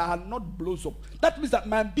tree shall not blossom. That means that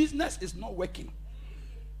my business is not working.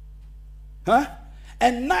 Huh?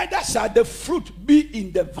 And neither shall the fruit be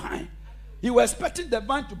in the vine. You were expecting the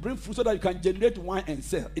vine to bring fruit so that you can generate wine and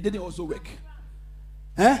sell. It didn't also work.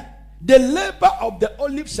 Huh? The labor of the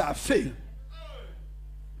olive shall fail.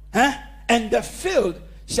 Huh? And the field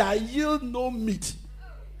shall yield no meat.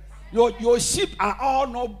 Your sheep are all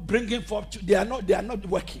not bringing forth. They are not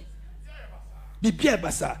working.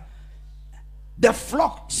 The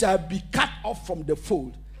flock shall be cut off from the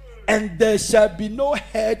fold, and there shall be no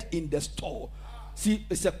head in the store. See,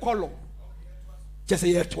 it's a column. Just a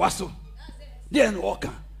year twice. Then walk.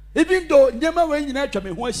 Even though never when you know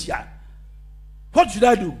me, what should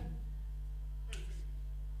I do?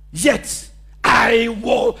 Yet I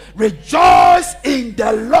will rejoice in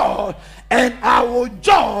the Lord, and I will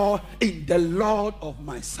joy in the Lord of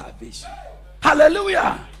my salvation.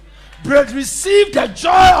 Hallelujah. But receive the joy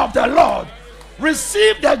of the Lord.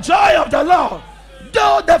 Receive the joy of the Lord.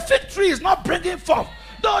 Though the fig tree is not bringing forth,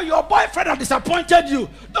 though your boyfriend has disappointed you,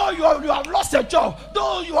 though you have lost a job,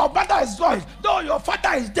 though your brother is gone, though your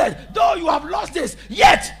father is dead, though you have lost this,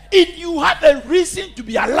 yet you have a reason to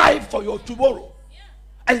be alive for your tomorrow.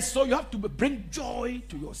 And so you have to bring joy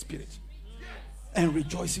to your spirit and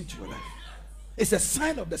rejoicing to your life. It's a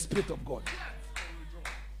sign of the Spirit of God.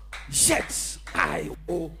 Yet I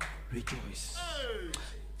will rejoice.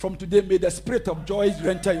 From today, may the spirit of joy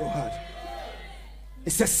enter your heart.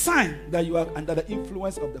 It's a sign that you are under the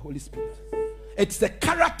influence of the Holy Spirit. It's the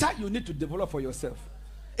character you need to develop for yourself.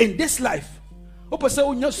 In this life,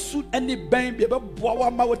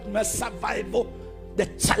 survival, the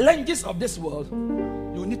challenges of this world,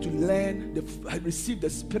 you need to learn, receive the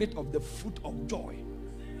spirit of the fruit of joy.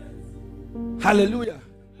 Hallelujah.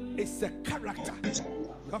 It's a character.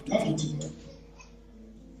 You have to teach it.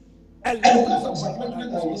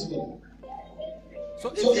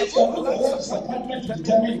 So if you allow disappointment to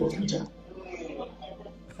determine your future,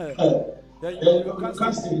 then you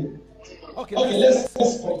can't stay. Okay, let's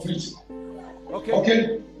complete.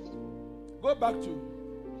 Okay. Go back to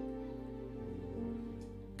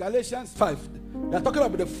Galatians 5. They are talking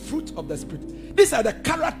about the fruit of the Spirit. These are the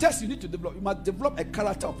characters you need to develop. You must develop a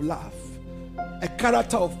character of love, a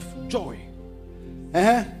character of joy,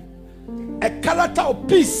 a character of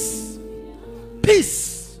peace.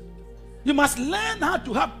 Peace. You must learn how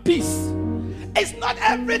to have peace. It's not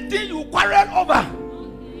everything you quarrel over.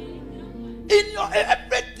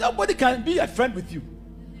 Nobody can be a friend with you.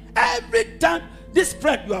 Every time this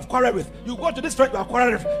friend you have quarreled with, you go to this friend you have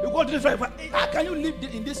quarreled with, you go to this friend. How can you live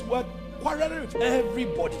in this world quarreling with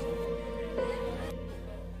everybody?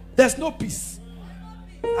 There's no peace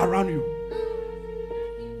around you.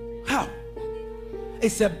 How?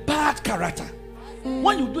 It's a bad character.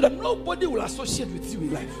 When you do that, nobody will associate with you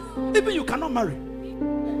in life. Even you cannot marry.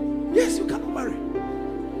 Yes, you cannot marry.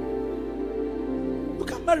 You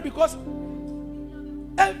can't marry because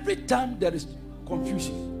every time there is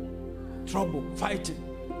confusion, trouble, fighting,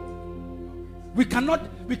 we cannot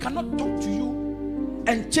talk to you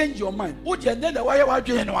and change your mind. You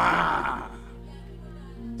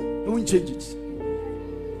won't change it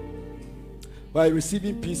by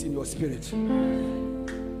receiving peace in your spirit.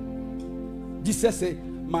 Jesus said,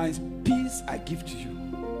 my peace I give to you.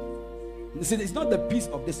 He said, it's not the peace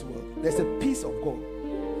of this world. There's a peace of God.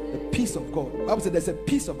 The peace of God. The Bible says there's a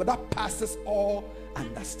peace of God that passes all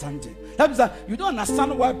understanding. That means that you don't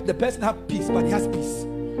understand why the person has peace, but he has peace.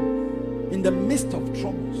 In the midst of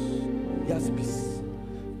troubles, he has peace.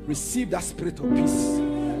 Receive that spirit of peace.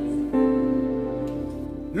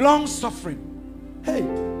 Long suffering. Hey,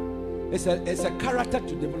 it's a character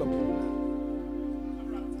to develop.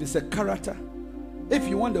 It's a character. If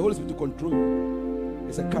you want the Holy Spirit to control you,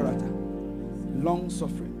 it's a character. Long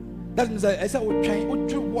suffering. That means that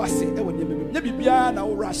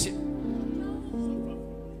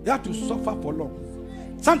you have to suffer for long.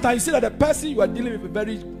 Sometimes you see that the person you are dealing with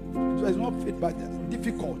is not fit, but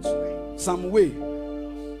difficult. Some way.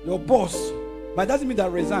 Your boss, but it doesn't mean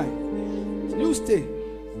that resign. You stay.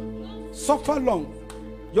 Suffer long.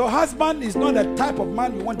 Your husband is not the type of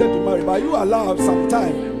man you wanted to marry, but you allow some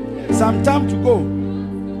time to go.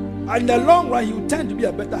 And in the long run, he will tend to be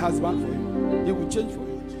a better husband for you. He will change for you.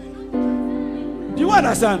 Do you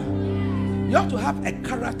understand? You have to have a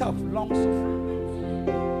character of long suffering.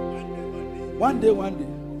 One day.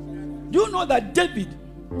 Do you know that David,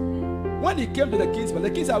 when he came to the king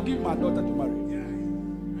said, I'll give you my daughter to marry.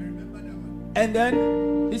 And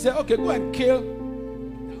then he said, okay, go and kill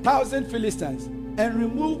 1,000 Philistines and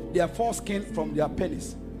remove their foreskin from their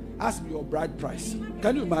penis as your bride price.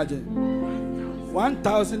 Can you imagine?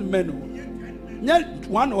 1,000 men, not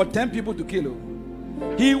 1 or 10 people to kill.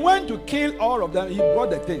 He went to kill all of them. He brought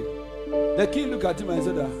the thing. The king looked at him and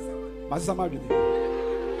said,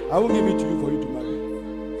 I will give it to you for you to marry.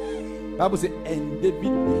 The Bible says, and David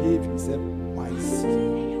behaved himself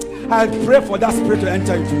wisely. I pray for that spirit to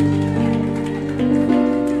enter into you.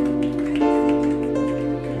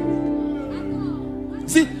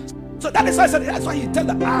 See, so that is why I said, that's why he told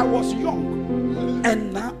that I was young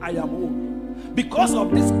and now I am old. Because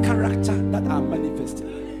of this character that I'm manifesting,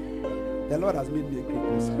 the Lord has made me a great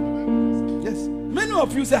person. Yes. Many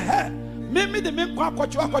of you say, hey, maybe the men quite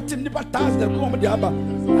what you are team nipa task the room the abba.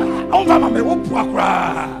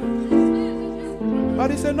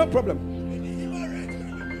 But he said, no problem.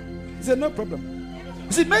 He said, no problem.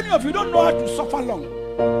 See, many of you don't know how to suffer long.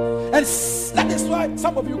 And that is why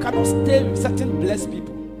some of you cannot stay with certain blessed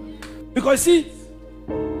people. Because see,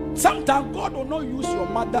 sometimes God will not use your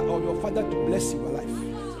mother or your father to bless your life.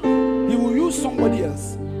 He will use somebody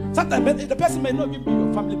else. Sometimes the person may not even be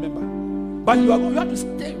your family member. But you have to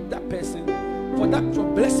stay with that person for that your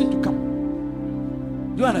blessing to come.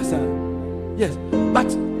 Do you understand? Yes. But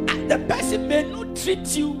the person may not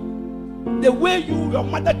treat you the way your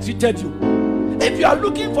mother treated you. If you are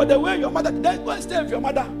looking for the way your mother, then go and stay with your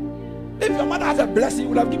mother. If your mother has a blessing, he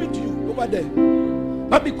would have given to you over there.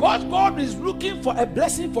 But because God is looking for a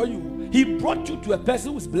blessing for you, he brought you to a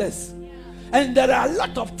person who is blessed. And there are a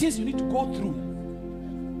lot of things you need to go through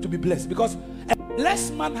to be blessed. Because a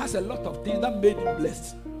blessed man has a lot of things that made him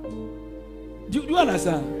blessed. Do you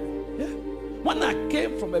understand? Yeah. When I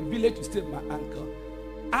came from a village to stay with my uncle,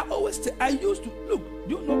 I always say, I used to, look,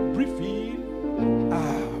 do you know briefing?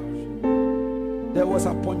 There was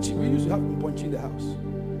a punchy. We used to have a punchy in the house.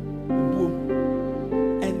 Boom.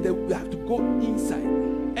 And then we have to go inside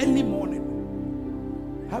early morning.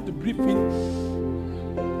 Have to brief in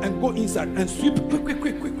and go inside and sweep quick.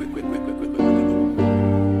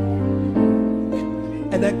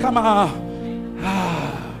 And then come out.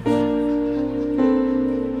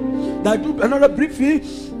 Then do another briefing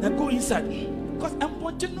and go inside. Because I'm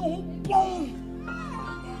punching no boom.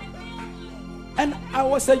 And I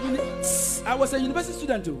was a university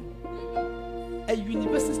student too. A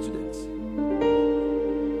university student.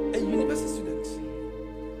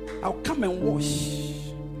 I'll come and wash.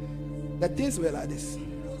 The things were like this.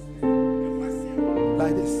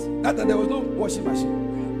 Like this. Not that there was no washing machine.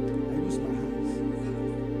 I used my hands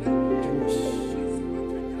to wash.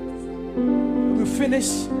 We finish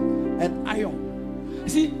and iron. You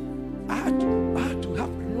see, I had to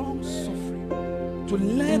have long suffering to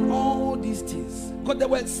learn all these things. Because there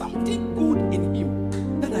was something good in him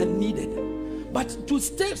that I needed. But to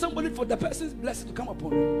stay somebody for the person's blessing to come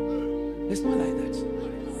upon you, it's not like that.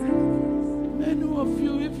 Many of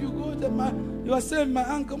you, if you go to you are saying, my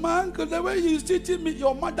uncle, the way he is treating me,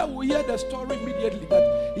 your mother will hear the story immediately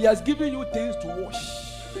that he has given you things to wash.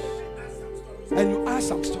 And you add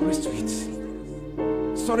some stories to it.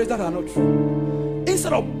 Stories that are not true.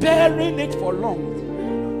 Instead of bearing it for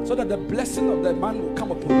long, so that the blessing of the man will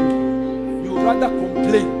come upon you, you rather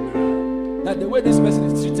complain that the way this person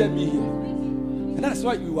is treated me here. And that's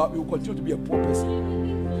why you will continue to be a poor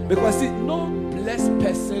person. Because see, no blessed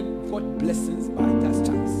person got blessings by that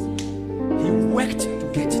chance. He worked to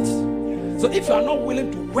get it. So if you are not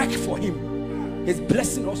willing to work for him, his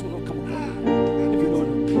blessing also will not come upon you. If you don't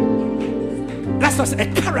know. That's just a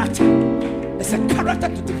character. It's a character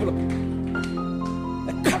to develop.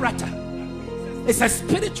 A character. It's a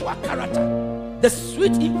spiritual character. The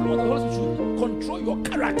sweet influence of the Holy Spirit should control your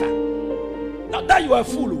character. Not that you are a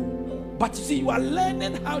fool, but you see, you are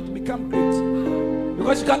learning how to become great.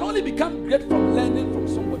 Because you can only become great from learning from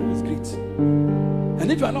somebody who is great.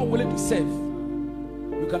 And if you are not willing to serve,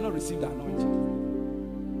 you cannot receive the anointing.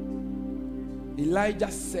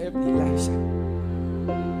 Elijah served Elisha.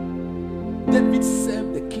 David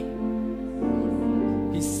served the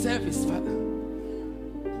king. He served his father.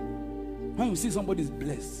 When you see somebody is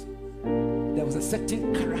blessed, there was a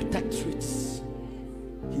certain character traits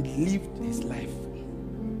he lived his life.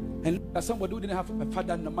 And as somebody who didn't have a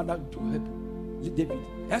father and a mother to help David,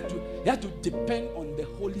 he had to depend on the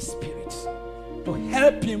Holy Spirit to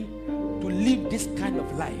help him to live this kind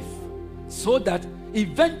of life, so that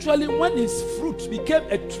eventually when his fruit became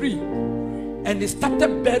a tree and he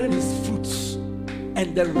started bearing his fruits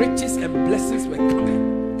and the riches and blessings were coming,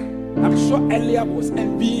 I'm sure Eliab was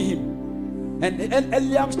envying him. And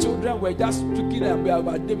Eliab's children were just talking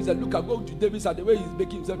about David. Said, look, I'm going to David, and the way he's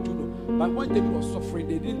making himself to know. But when David was suffering,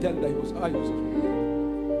 they didn't tell him that he was suffering.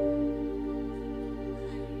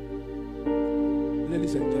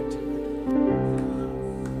 Ladies and gentlemen,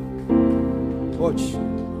 watch.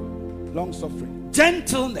 Long suffering.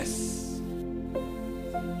 Gentleness.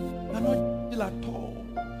 Not gentle at all.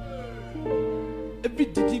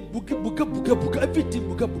 Everything buga. Everything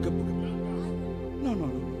buga. No.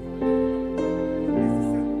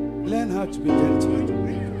 Learn how to be gentle.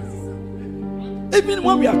 Even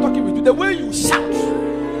when we are talking with you, the way you shout,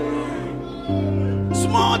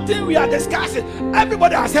 small thing we are discussing,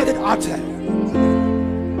 everybody has said it out there.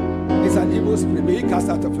 It's an evil spirit being cast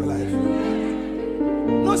out of your life.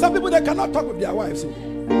 No, some people, they cannot talk with their wives.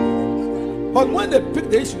 But when they pick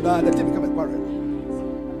the issue now, they become a quarrel.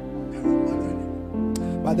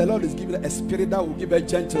 But the Lord is giving a spirit that will give a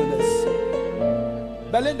gentleness.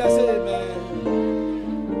 Belinda said, amen.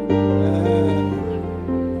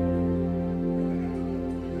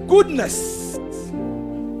 Goodness.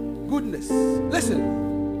 Listen,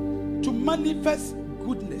 to manifest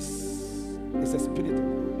goodness is a spirit.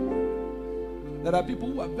 There are people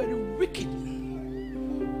who are very wicked.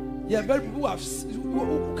 There are very people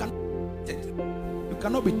who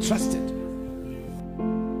cannot be trusted.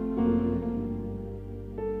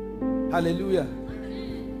 Hallelujah.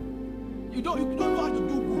 You don't know how to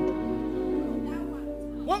do good.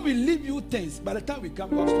 When we leave you things, by the time we come,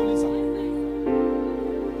 we are stealing something.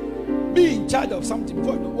 Be in charge of something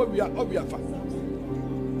before you know what we are fine.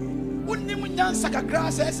 At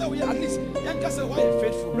least you say, why are you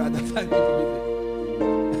faithful, brother? Thank you for me.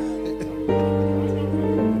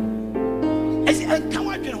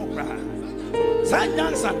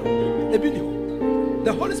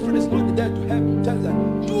 The Holy Spirit is not there to help you. Tell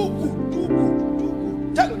them, do good.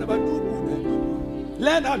 Tell them about do good.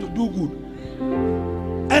 Learn how to do good.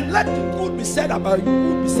 And let the good be said about you.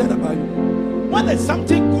 Good be said about you. When there's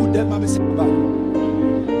something good, there might be said about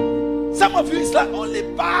you. Some of you, it's like only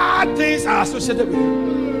bad things are associated with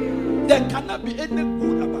you. There cannot be any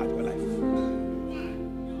good about your life.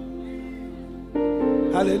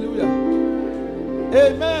 Hallelujah.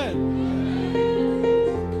 Amen.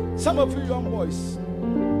 Some of you young boys,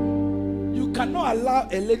 you cannot allow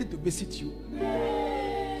a lady to visit you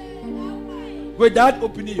without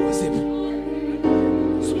opening yourself.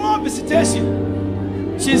 Small visitation.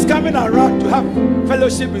 She's coming around to have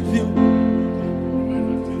fellowship with you.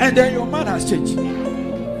 And then your man has changed.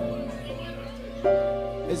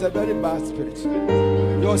 It's a very bad spirit.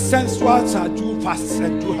 Your sensuals are too fast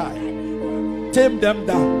and too high. Tame them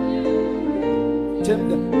down. Tame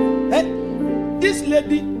them. And this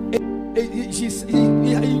lady, he's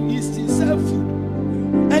self food.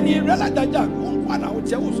 And he realized that one I would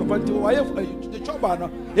tell you something to the chobano.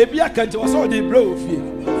 If you can't was all the blow of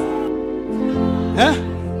you.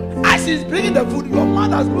 As he's bringing the food, your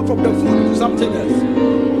man has moved from the food to something else.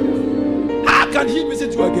 How can he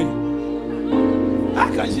visit you again? How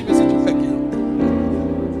can she visit you again?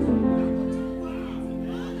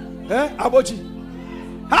 Abochi,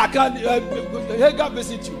 how can Hagar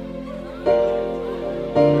visit you?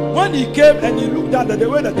 When he came and he looked at the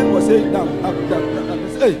way the thing was saying down,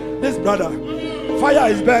 hey, this brother, fire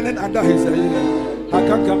is burning under his head. I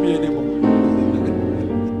can't come here anymore.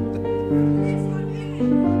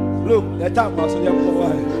 Look, the time was on your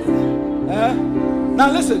while. Now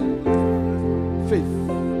listen. Faith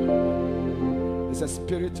is a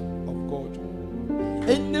spirit of God.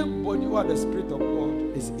 Anybody who has the spirit of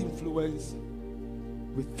God is influenced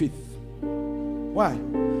with faith. Why?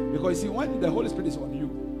 Because see, when the Holy Spirit is on you,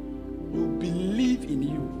 you believe in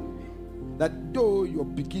you that though your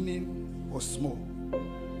beginning was small,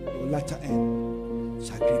 your latter end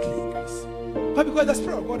shall greatly increase. But because the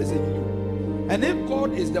Spirit of God is in you, and if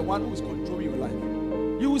God is the one who is controlling your life,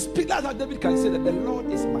 you will speak. That's how David can say that the Lord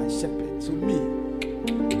is my shepherd. So me,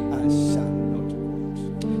 I shall not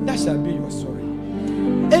want. That shall be your story.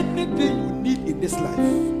 Anything you need in this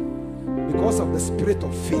life, because of the spirit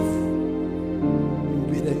of faith, you will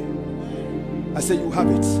be there. I say you have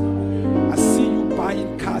it. I see you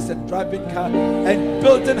buying cars and driving cars and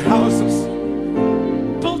building houses.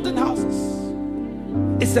 Building houses.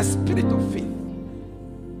 It's a spirit of faith.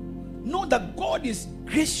 Know that God is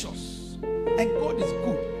gracious and God is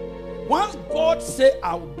good. Once God say,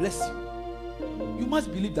 I will bless you, you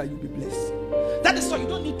must believe that you'll be blessed. That is why you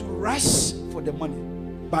don't need to rush for the money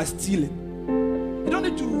by stealing. You don't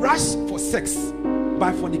need to rush for sex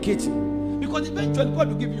by fornicating. Because eventually God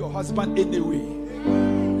will give you your husband anyway.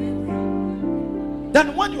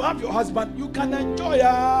 Then when you have your husband, you can enjoy.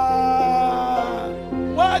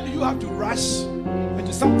 Why do you have to rush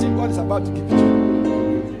into something God is about to give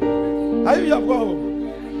you? Are you here? Go home.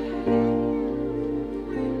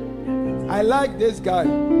 I like this guy,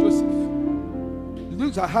 Joseph.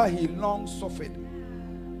 Look at how he long suffered.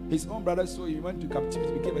 His own brother saw he went to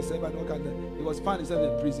captivity, became a servant. He was found himself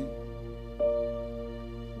in prison.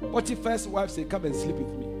 Potiphar's wife said, come and sleep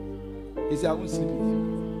with me. He said, I won't sleep with you.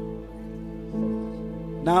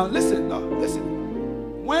 Now listen.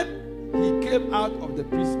 When he came out of the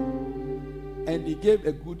prison and he gave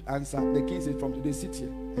a good answer, the king said, from today sit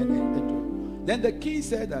here and enjoy. Then the king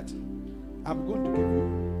said that, I'm going to give you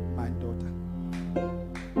my daughter.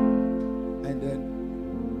 And then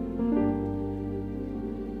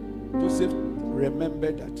Joseph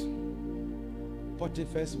remembered that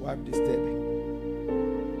Potiphar's wife disturbed him,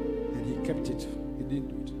 and he kept it. He didn't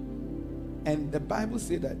do it. And the Bible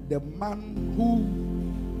said that the man whose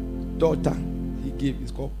daughter he gave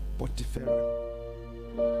is called Potiphar.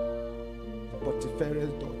 Potiphar's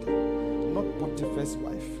daughter, not Potiphar's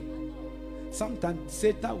wife. Sometimes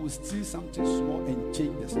Satan will steal something small and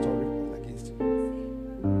change the story all against you.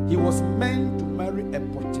 He was meant to marry a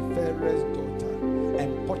Potiphar's daughter,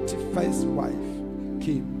 and Potiphar's wife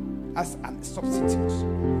came as a substitute.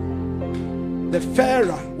 The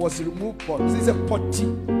Pharaoh was removed for this is a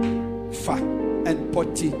Potiphar and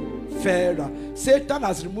Potiphar. Satan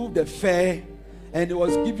has removed the fair and he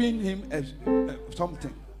was giving him a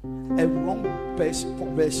wrong version.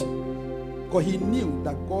 Because he knew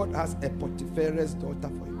that God has a Potiphar's daughter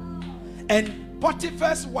for him. And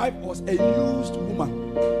Potiphar's wife was a used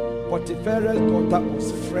woman. Potiphar's daughter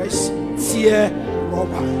was fresh tear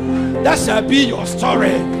robber. That shall be your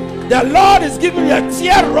story. The Lord is giving you a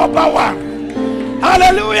tear robber one.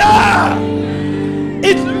 Hallelujah.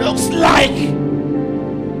 It looks like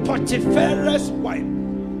Potiphar's wife,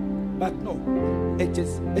 but no, it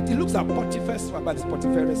looks like Potiphar's wife, but it's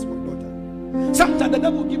Potiphar's daughter. Sometimes the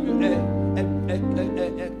devil will give you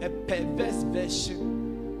a perverse version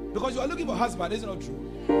because you are looking for a husband. It's not true.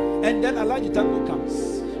 And then Elijah Tango comes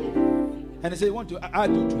and he says, "You want to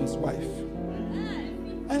add you to his wife?"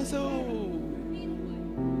 And so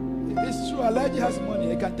it's true. Elijah has money;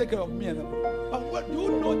 he can take care of me. But what do you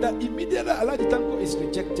know that immediately Elijah Tango is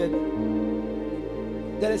rejected?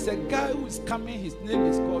 There is a guy who is coming. His name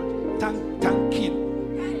is called Tankin.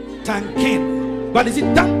 But is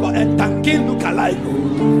it Tango and Tankin look alike?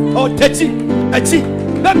 Oh, Techi.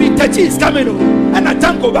 Maybe Techi is coming and a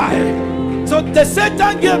Tango by. So the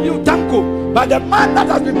Satan gave you Tango, but the man that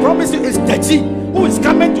has been promised you is Techi, who is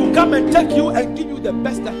coming to come and take you and give you the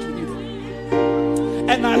best that you need.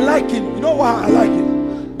 And I like him. You know why I like him?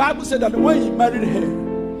 Bible said that when he married her,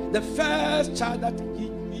 the first child that he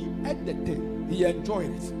ate the thing, he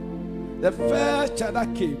enjoyed it. The first child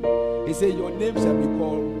that came, he said, your name shall be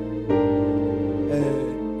called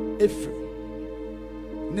Ephraim.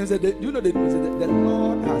 Do you know the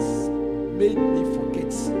Lord has made me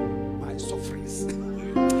forget my sufferings.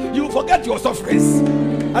 You forget your sufferings.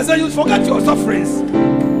 I said, you forget your sufferings.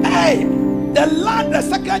 Hey, the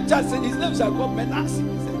second child said his name shall be called Manasseh.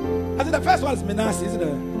 I said, the first one is Manasseh, isn't it?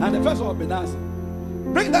 And the first one was Manasseh.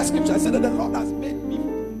 Bring that scripture. I said that the Lord has made me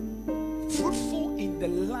fruitful in the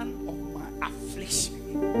land of my affliction.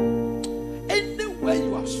 Anywhere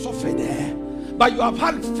you have suffered there, but you have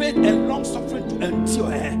had faith and long suffering to endure,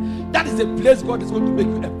 that is the place God is going to make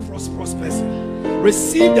you a prosperous person.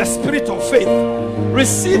 Receive the spirit of faith.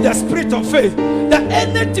 Receive the spirit of faith. That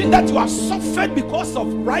anything that you have suffered because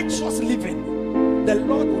of righteous living, the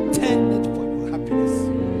Lord will turn it for your happiness.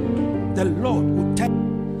 The Lord will turn.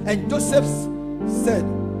 And Joseph said,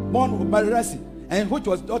 "Mon Marasi," and which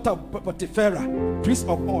was daughter of Potiphera, priest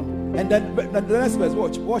of On. And then the next verse,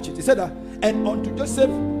 watch it. He said that, and unto Joseph,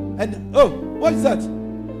 and what is that?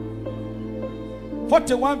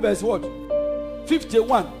 41 verse what?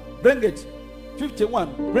 51. Bring it.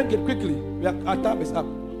 51. Bring it quickly. Our time is up.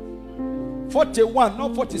 41,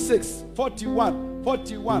 not 46. 41.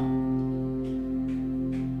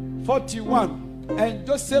 41. 41. And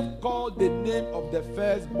Joseph called the name of the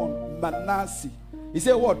firstborn Manasseh. He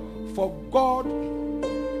said what? For God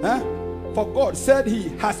said he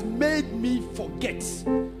has made me forget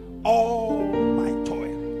all my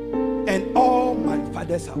toil and all my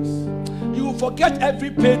father's house. You will forget every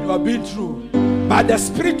pain you have been through by the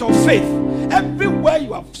spirit of faith. Everywhere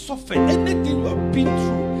you have suffered, anything you have been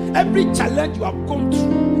through, every challenge you have gone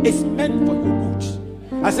through is meant for your good.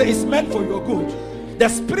 I say it's meant for your good. The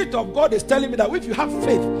Spirit of God is telling me that if you have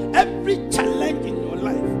faith, every challenge in your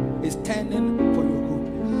life is turning for your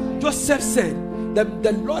good. Joseph said,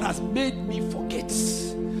 the Lord has made me forget.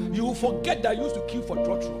 You will forget that you used to kill for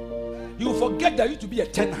trotro. You will forget that you used to be a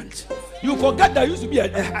tenant. You will forget that you used to be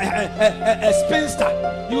a spinster.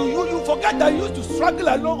 You forget that you used to struggle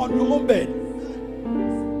alone on your own bed.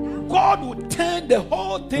 God will turn the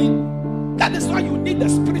whole thing. That is why you need the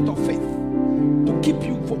spirit of faith to keep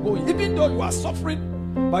you from going. Even though you are suffering,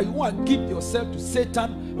 but you won't give yourself to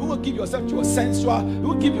Satan, you won't give yourself to your sensual, you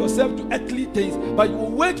won't give yourself to earthly things, but you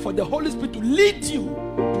will wait for the Holy Spirit to lead you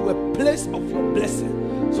to a place of your blessing,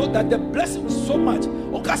 so that the blessing is so much.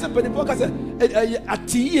 Because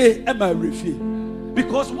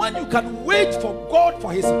when you can wait for God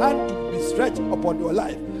for his hand to be stretched upon your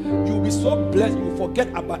life, you will be so blessed, you will forget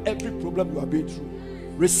about every problem you have been through.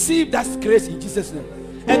 Receive that grace in Jesus' name.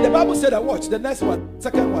 And the Bible said that, watch the next one,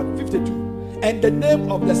 second one, 52. And the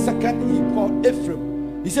name of the second he called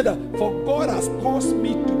Ephraim. He said that, for God has caused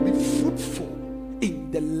me to be fruitful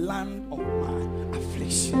in the land of my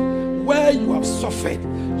affliction. Where you have suffered,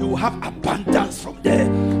 you will have abundance from there.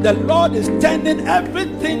 The Lord is turning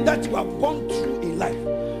everything that you have gone through in life.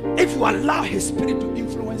 If you allow his spirit to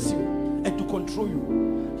influence you and to control you,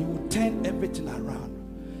 he will turn everything around.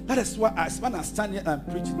 That is why when I stand here and I'm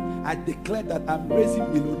preaching, I declare that I'm raising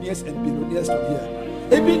millionaires and billionaires to here.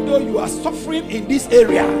 Even though you are suffering in this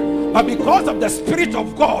area, but because of the Spirit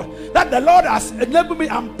of God that the Lord has enabled me,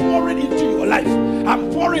 I'm pouring into your life.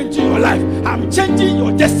 I'm pouring into your life. I'm changing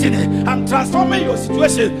your destiny. I'm transforming your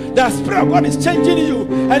situation. The Spirit of God is changing you.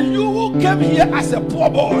 And you who came here as a poor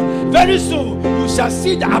boy, very soon you shall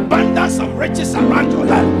see the abundance of riches around your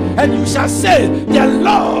life. And you shall say, the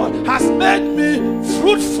Lord has made me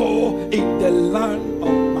fruitful in the land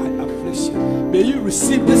of my affliction. May you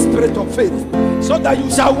receive the spirit of faith, so that you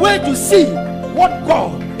shall wait to see what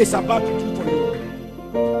God is about to do for you.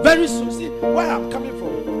 Very soon, see where I'm coming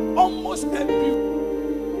from. Almost every,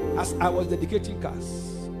 as I was dedicating cars,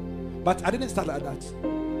 but I didn't start like that.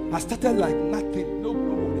 I started like nothing, no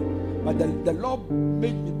money. But the Lord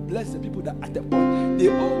made me bless the people that at the point they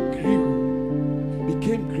all grew,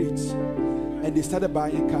 became great, and they started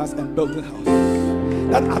buying cars and building houses.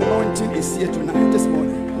 That anointing is here tonight, this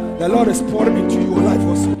morning. The Lord is pouring into your life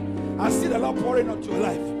also. I see the Lord pouring into your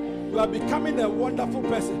life. You are becoming a wonderful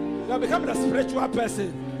person. You are becoming a spiritual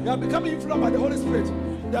person. You are becoming influenced by the Holy Spirit.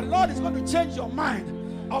 The Lord is going to change your mind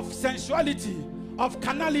of sensuality, of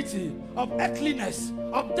carnality, of earthliness,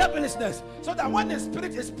 of devilishness, so that when the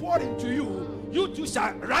Spirit is poured into you, you too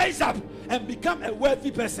shall rise up and become a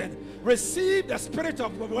wealthy person. Receive the Spirit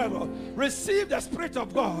of God. Receive the Spirit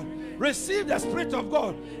of God. Receive the Spirit of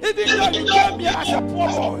God. Even though you came here as a poor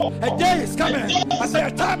boy, a day is coming. I say a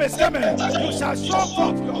time is coming. You shall show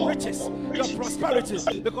forth your riches, your prosperity,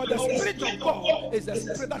 because the Spirit of God is the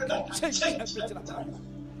Spirit that can change everything about you.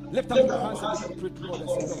 Lift up your hands and pray to God and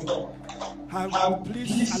say, Lord, I will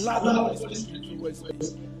please allow the Holy Spirit to influence me.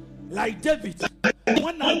 Like David,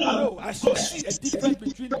 when I grow, I shall see a difference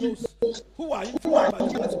between those who are influenced by the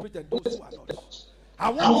Holy Spirit and those who are not. I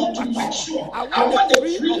want the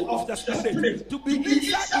tree of the Spirit to be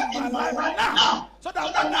inside in my life now, so that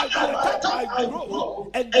when by the time I grow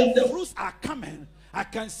and the fruits are coming, I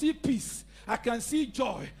can see peace, I can see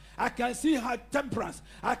joy, I can see temperance,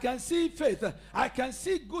 I can see faith, I can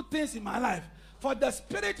see good things in my life. For the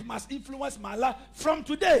Spirit must influence my life from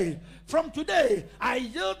today. From today, I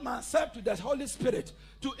yield myself to the Holy Spirit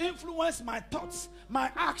to influence my thoughts, my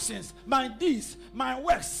actions, my deeds, my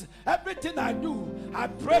works, everything I do. I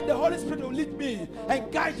pray the Holy Spirit will lead me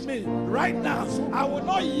and guide me right now. I will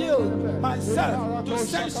not yield myself to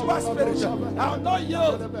sensual spirit. I will not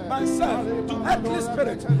yield myself to earthly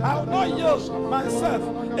spirit. I will not yield myself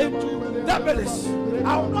into devilish.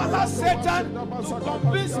 I will not allow Satan to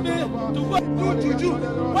convince me to go do with juju.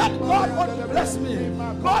 When God wants to bless me,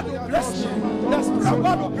 God will bless me. The Spirit of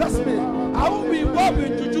God will bless me. I won't be involved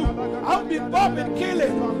in juju. I won't be involved in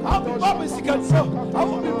killing. I won't be involved in secret soul. I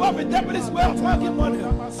won't be involved in devilish wealth, making money.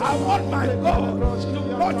 I want my God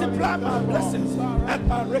to multiply my blessings and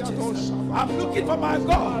my riches. I'm looking for my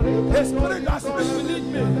God. His Spirit and Spirit will lead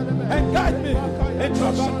me and guide me into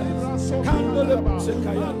abundance.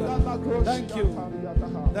 Thank you.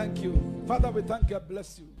 Thank you. Father, we thank you and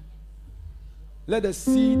bless you. Let the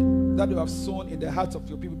seed that you have sown in the hearts of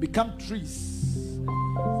your people become trees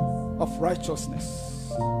of righteousness,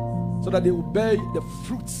 so that they will bear the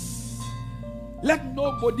fruits. Let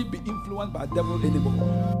nobody be influenced by the devil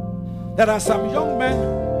anymore. There are some young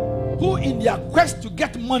men who, in their quest to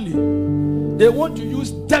get money, they want to use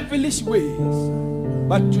devilish ways.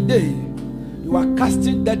 But today, you are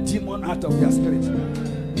casting that demon out of their spirit,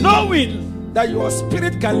 knowing that your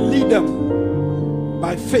spirit can lead them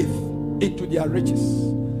by faith into their riches.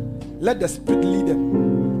 Let the Spirit lead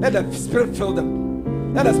them. Let the Spirit fill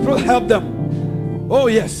them. Let the Spirit help them. Oh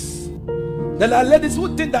yes. There are ladies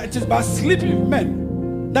who think that it is by sleeping with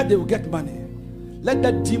men that they will get money. Let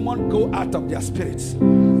that demon go out of their spirits.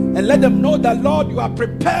 And let them know that, Lord, you have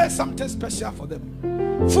prepared something special for them,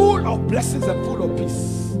 full of blessings and full of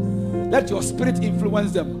peace. Let your Spirit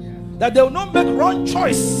influence them, that they will not make wrong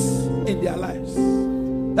choice in their lives.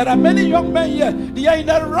 There are many young men here, they are in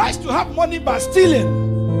the rush to have money by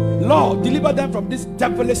stealing. Lord, deliver them from these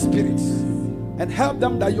devilish spirits and help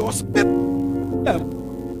them that your Spirit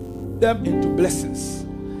them into blessings.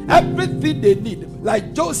 Everything they need,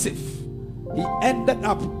 like Joseph, he ended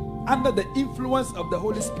up under the influence of the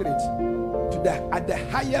Holy Spirit at the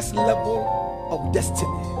highest level of destiny.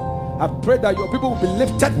 I pray that your people will be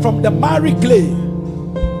lifted from the miry clay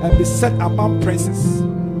and be set among princes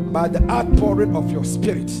by the outpouring of your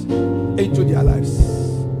Spirit into their lives.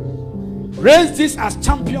 Raise these as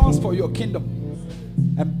champions for your kingdom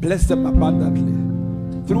and bless them abundantly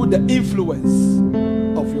through the influence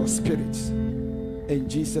of your Spirit, in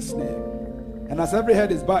Jesus' name. And as every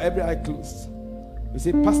head is bowed, every eye closed, you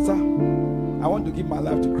say, Pastor, I want to give my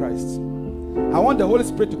life to Christ. I want the Holy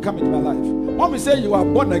Spirit to come into my life. When we say you are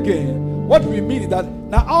born again, what we mean is that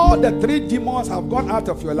now all the three demons have gone out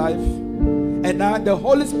of your life, and now the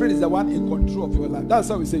Holy Spirit is the one in control of your life. That's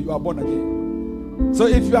how we say you are born again. So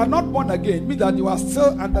if you are not born again, it means that you are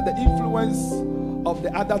still under the influence of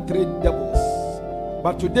the other three devils.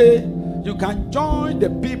 But today, you can join the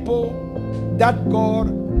people that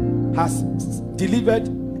God has delivered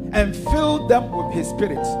and fill them with His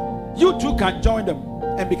Spirit. You too can join them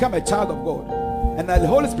and become a child of God. And the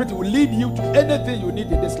Holy Spirit will lead you to anything you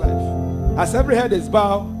need in this life. As every head is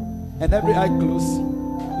bowed and every eye closed,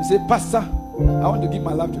 you say, Pastor, I want to give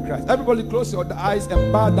my life to Christ. Everybody close your eyes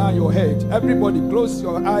and bow down your head. Everybody close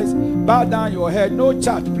your eyes, bow down your head. No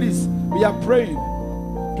chat, please. We are praying.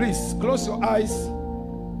 Please close your eyes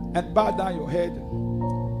and bow down your head.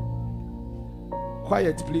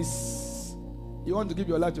 Quiet, please. You want to give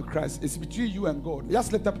your life to Christ. It's between you and God.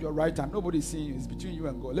 Just lift up your right hand. Nobody is seeing you. It's between you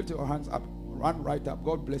and God. Lift your hands up. Run right up.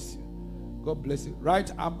 God bless you. God bless you.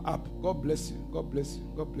 Right arm up. God bless you. God bless you.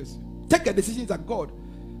 God bless you. Take a decision that, God,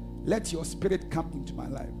 let your Spirit come into my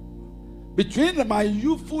life. Between my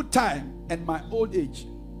youthful time and my old age,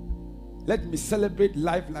 let me celebrate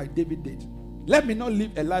life like David did. Let me not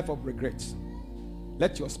live a life of regrets.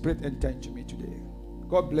 Let your Spirit enter into me today.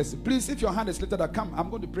 God bless you. Please, if your hand is lifted up, come. I'm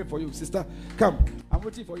going to pray for you, sister. Come. I'm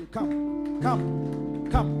waiting for you. Come. Come.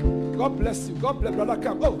 Come. God bless you. God bless brother.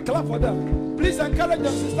 Come. Oh, clap for them. Please encourage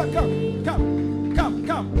them, sister. Come. Come. Come.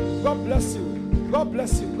 Come. God bless you. God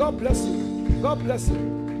bless you. God bless you. God bless you.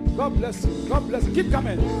 God bless you. God bless you. Keep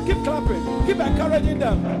coming. Keep clapping. Keep encouraging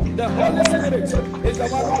them. The Holy Spirit is the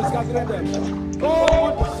one who is gathering them.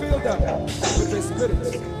 God wants to fill them with His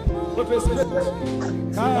Spirit. With His Spirit.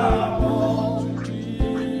 Come on to Jesus.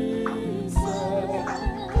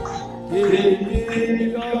 Give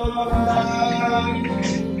me your life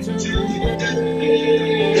today.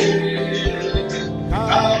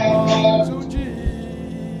 Come on to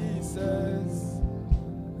Jesus.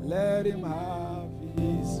 Let Him have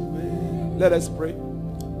His way. Let us pray.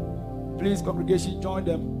 Please, congregation, join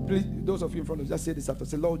them. Please, those of you in front of us, just say this after.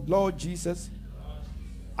 Say, Lord Jesus,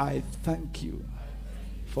 I thank you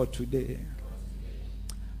for today.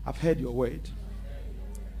 I've heard your word,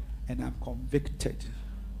 and I'm convicted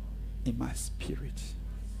in my spirit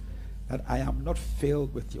that I am not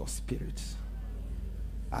filled with your Spirit.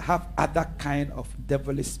 I have other kind of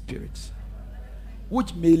devilish spirits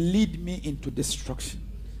which may lead me into destruction.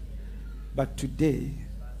 But today,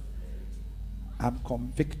 I'm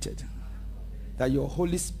convicted that your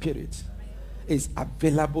Holy Spirit is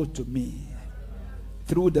available to me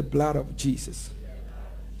through the blood of Jesus.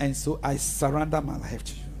 And so I surrender my life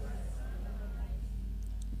to you.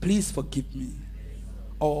 Please forgive me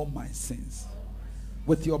all my sins.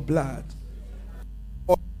 With your blood,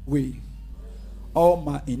 all away all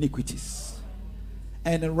my iniquities,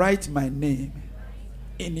 and write my name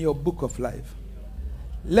in your book of life.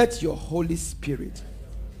 Let your Holy Spirit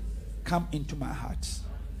come into my heart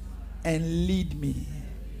and lead me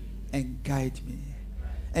and guide me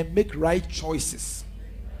and make right choices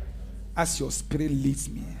as your Spirit leads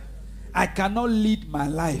me. I cannot lead my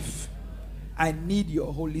life. I need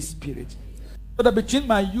your Holy Spirit. So that between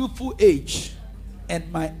my youthful age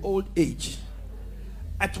and my old age,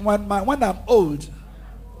 when I'm old,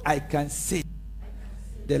 I can say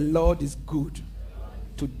the Lord is good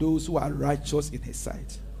to those who are righteous in his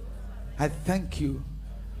sight. I thank you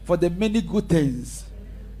for the many good things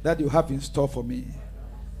that you have in store for me.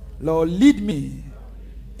 Lord, lead me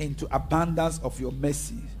into abundance of your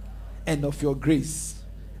mercy and of your grace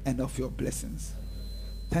and of your blessings.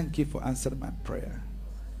 Thank you for answering my prayer.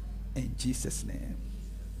 In Jesus' name,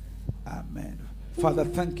 amen. Father,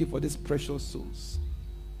 thank you for these precious souls.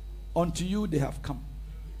 Unto you they have come.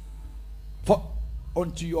 For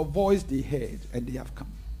unto your voice they heard, and they have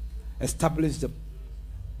come. Establish them.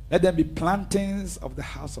 Let them be plantings of the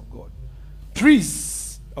house of God,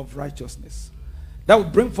 trees of righteousness that will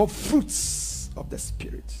bring forth fruits of the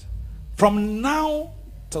Spirit. From now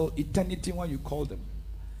till eternity, when you call them,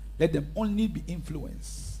 let them only be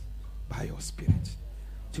influenced by your Spirit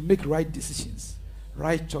to make right decisions,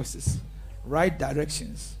 right choices, right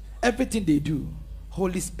directions. Everything they do,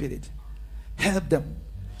 Holy Spirit, help them.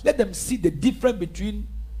 Let them see the difference between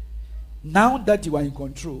now that you are in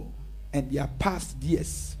control and their past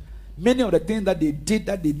years. Many of the things that they did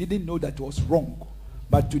that they didn't know that was wrong.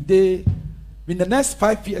 But today, in the next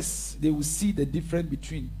 5 years, they will see the difference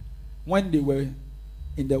between when they were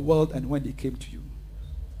in the world and when they came to you.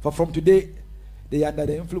 For from today, they are under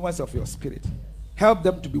the influence of your Spirit. Help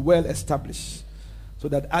them to be well established so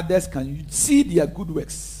that others can see their good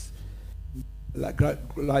works like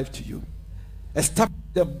life to you. Establish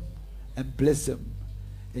them and bless them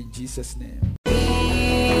in Jesus' name. Be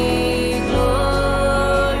glorified.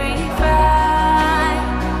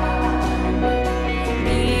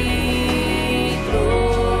 Be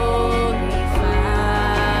glorified.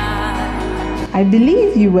 I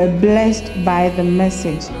believe you were blessed by the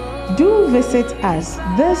message. Do visit us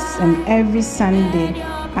this and every Sunday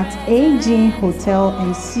at AG Hotel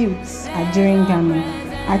and Suites at Jeringami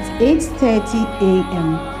at 8:30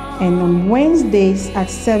 a.m. and on Wednesdays at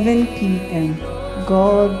 7 p.m.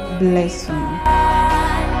 God bless you.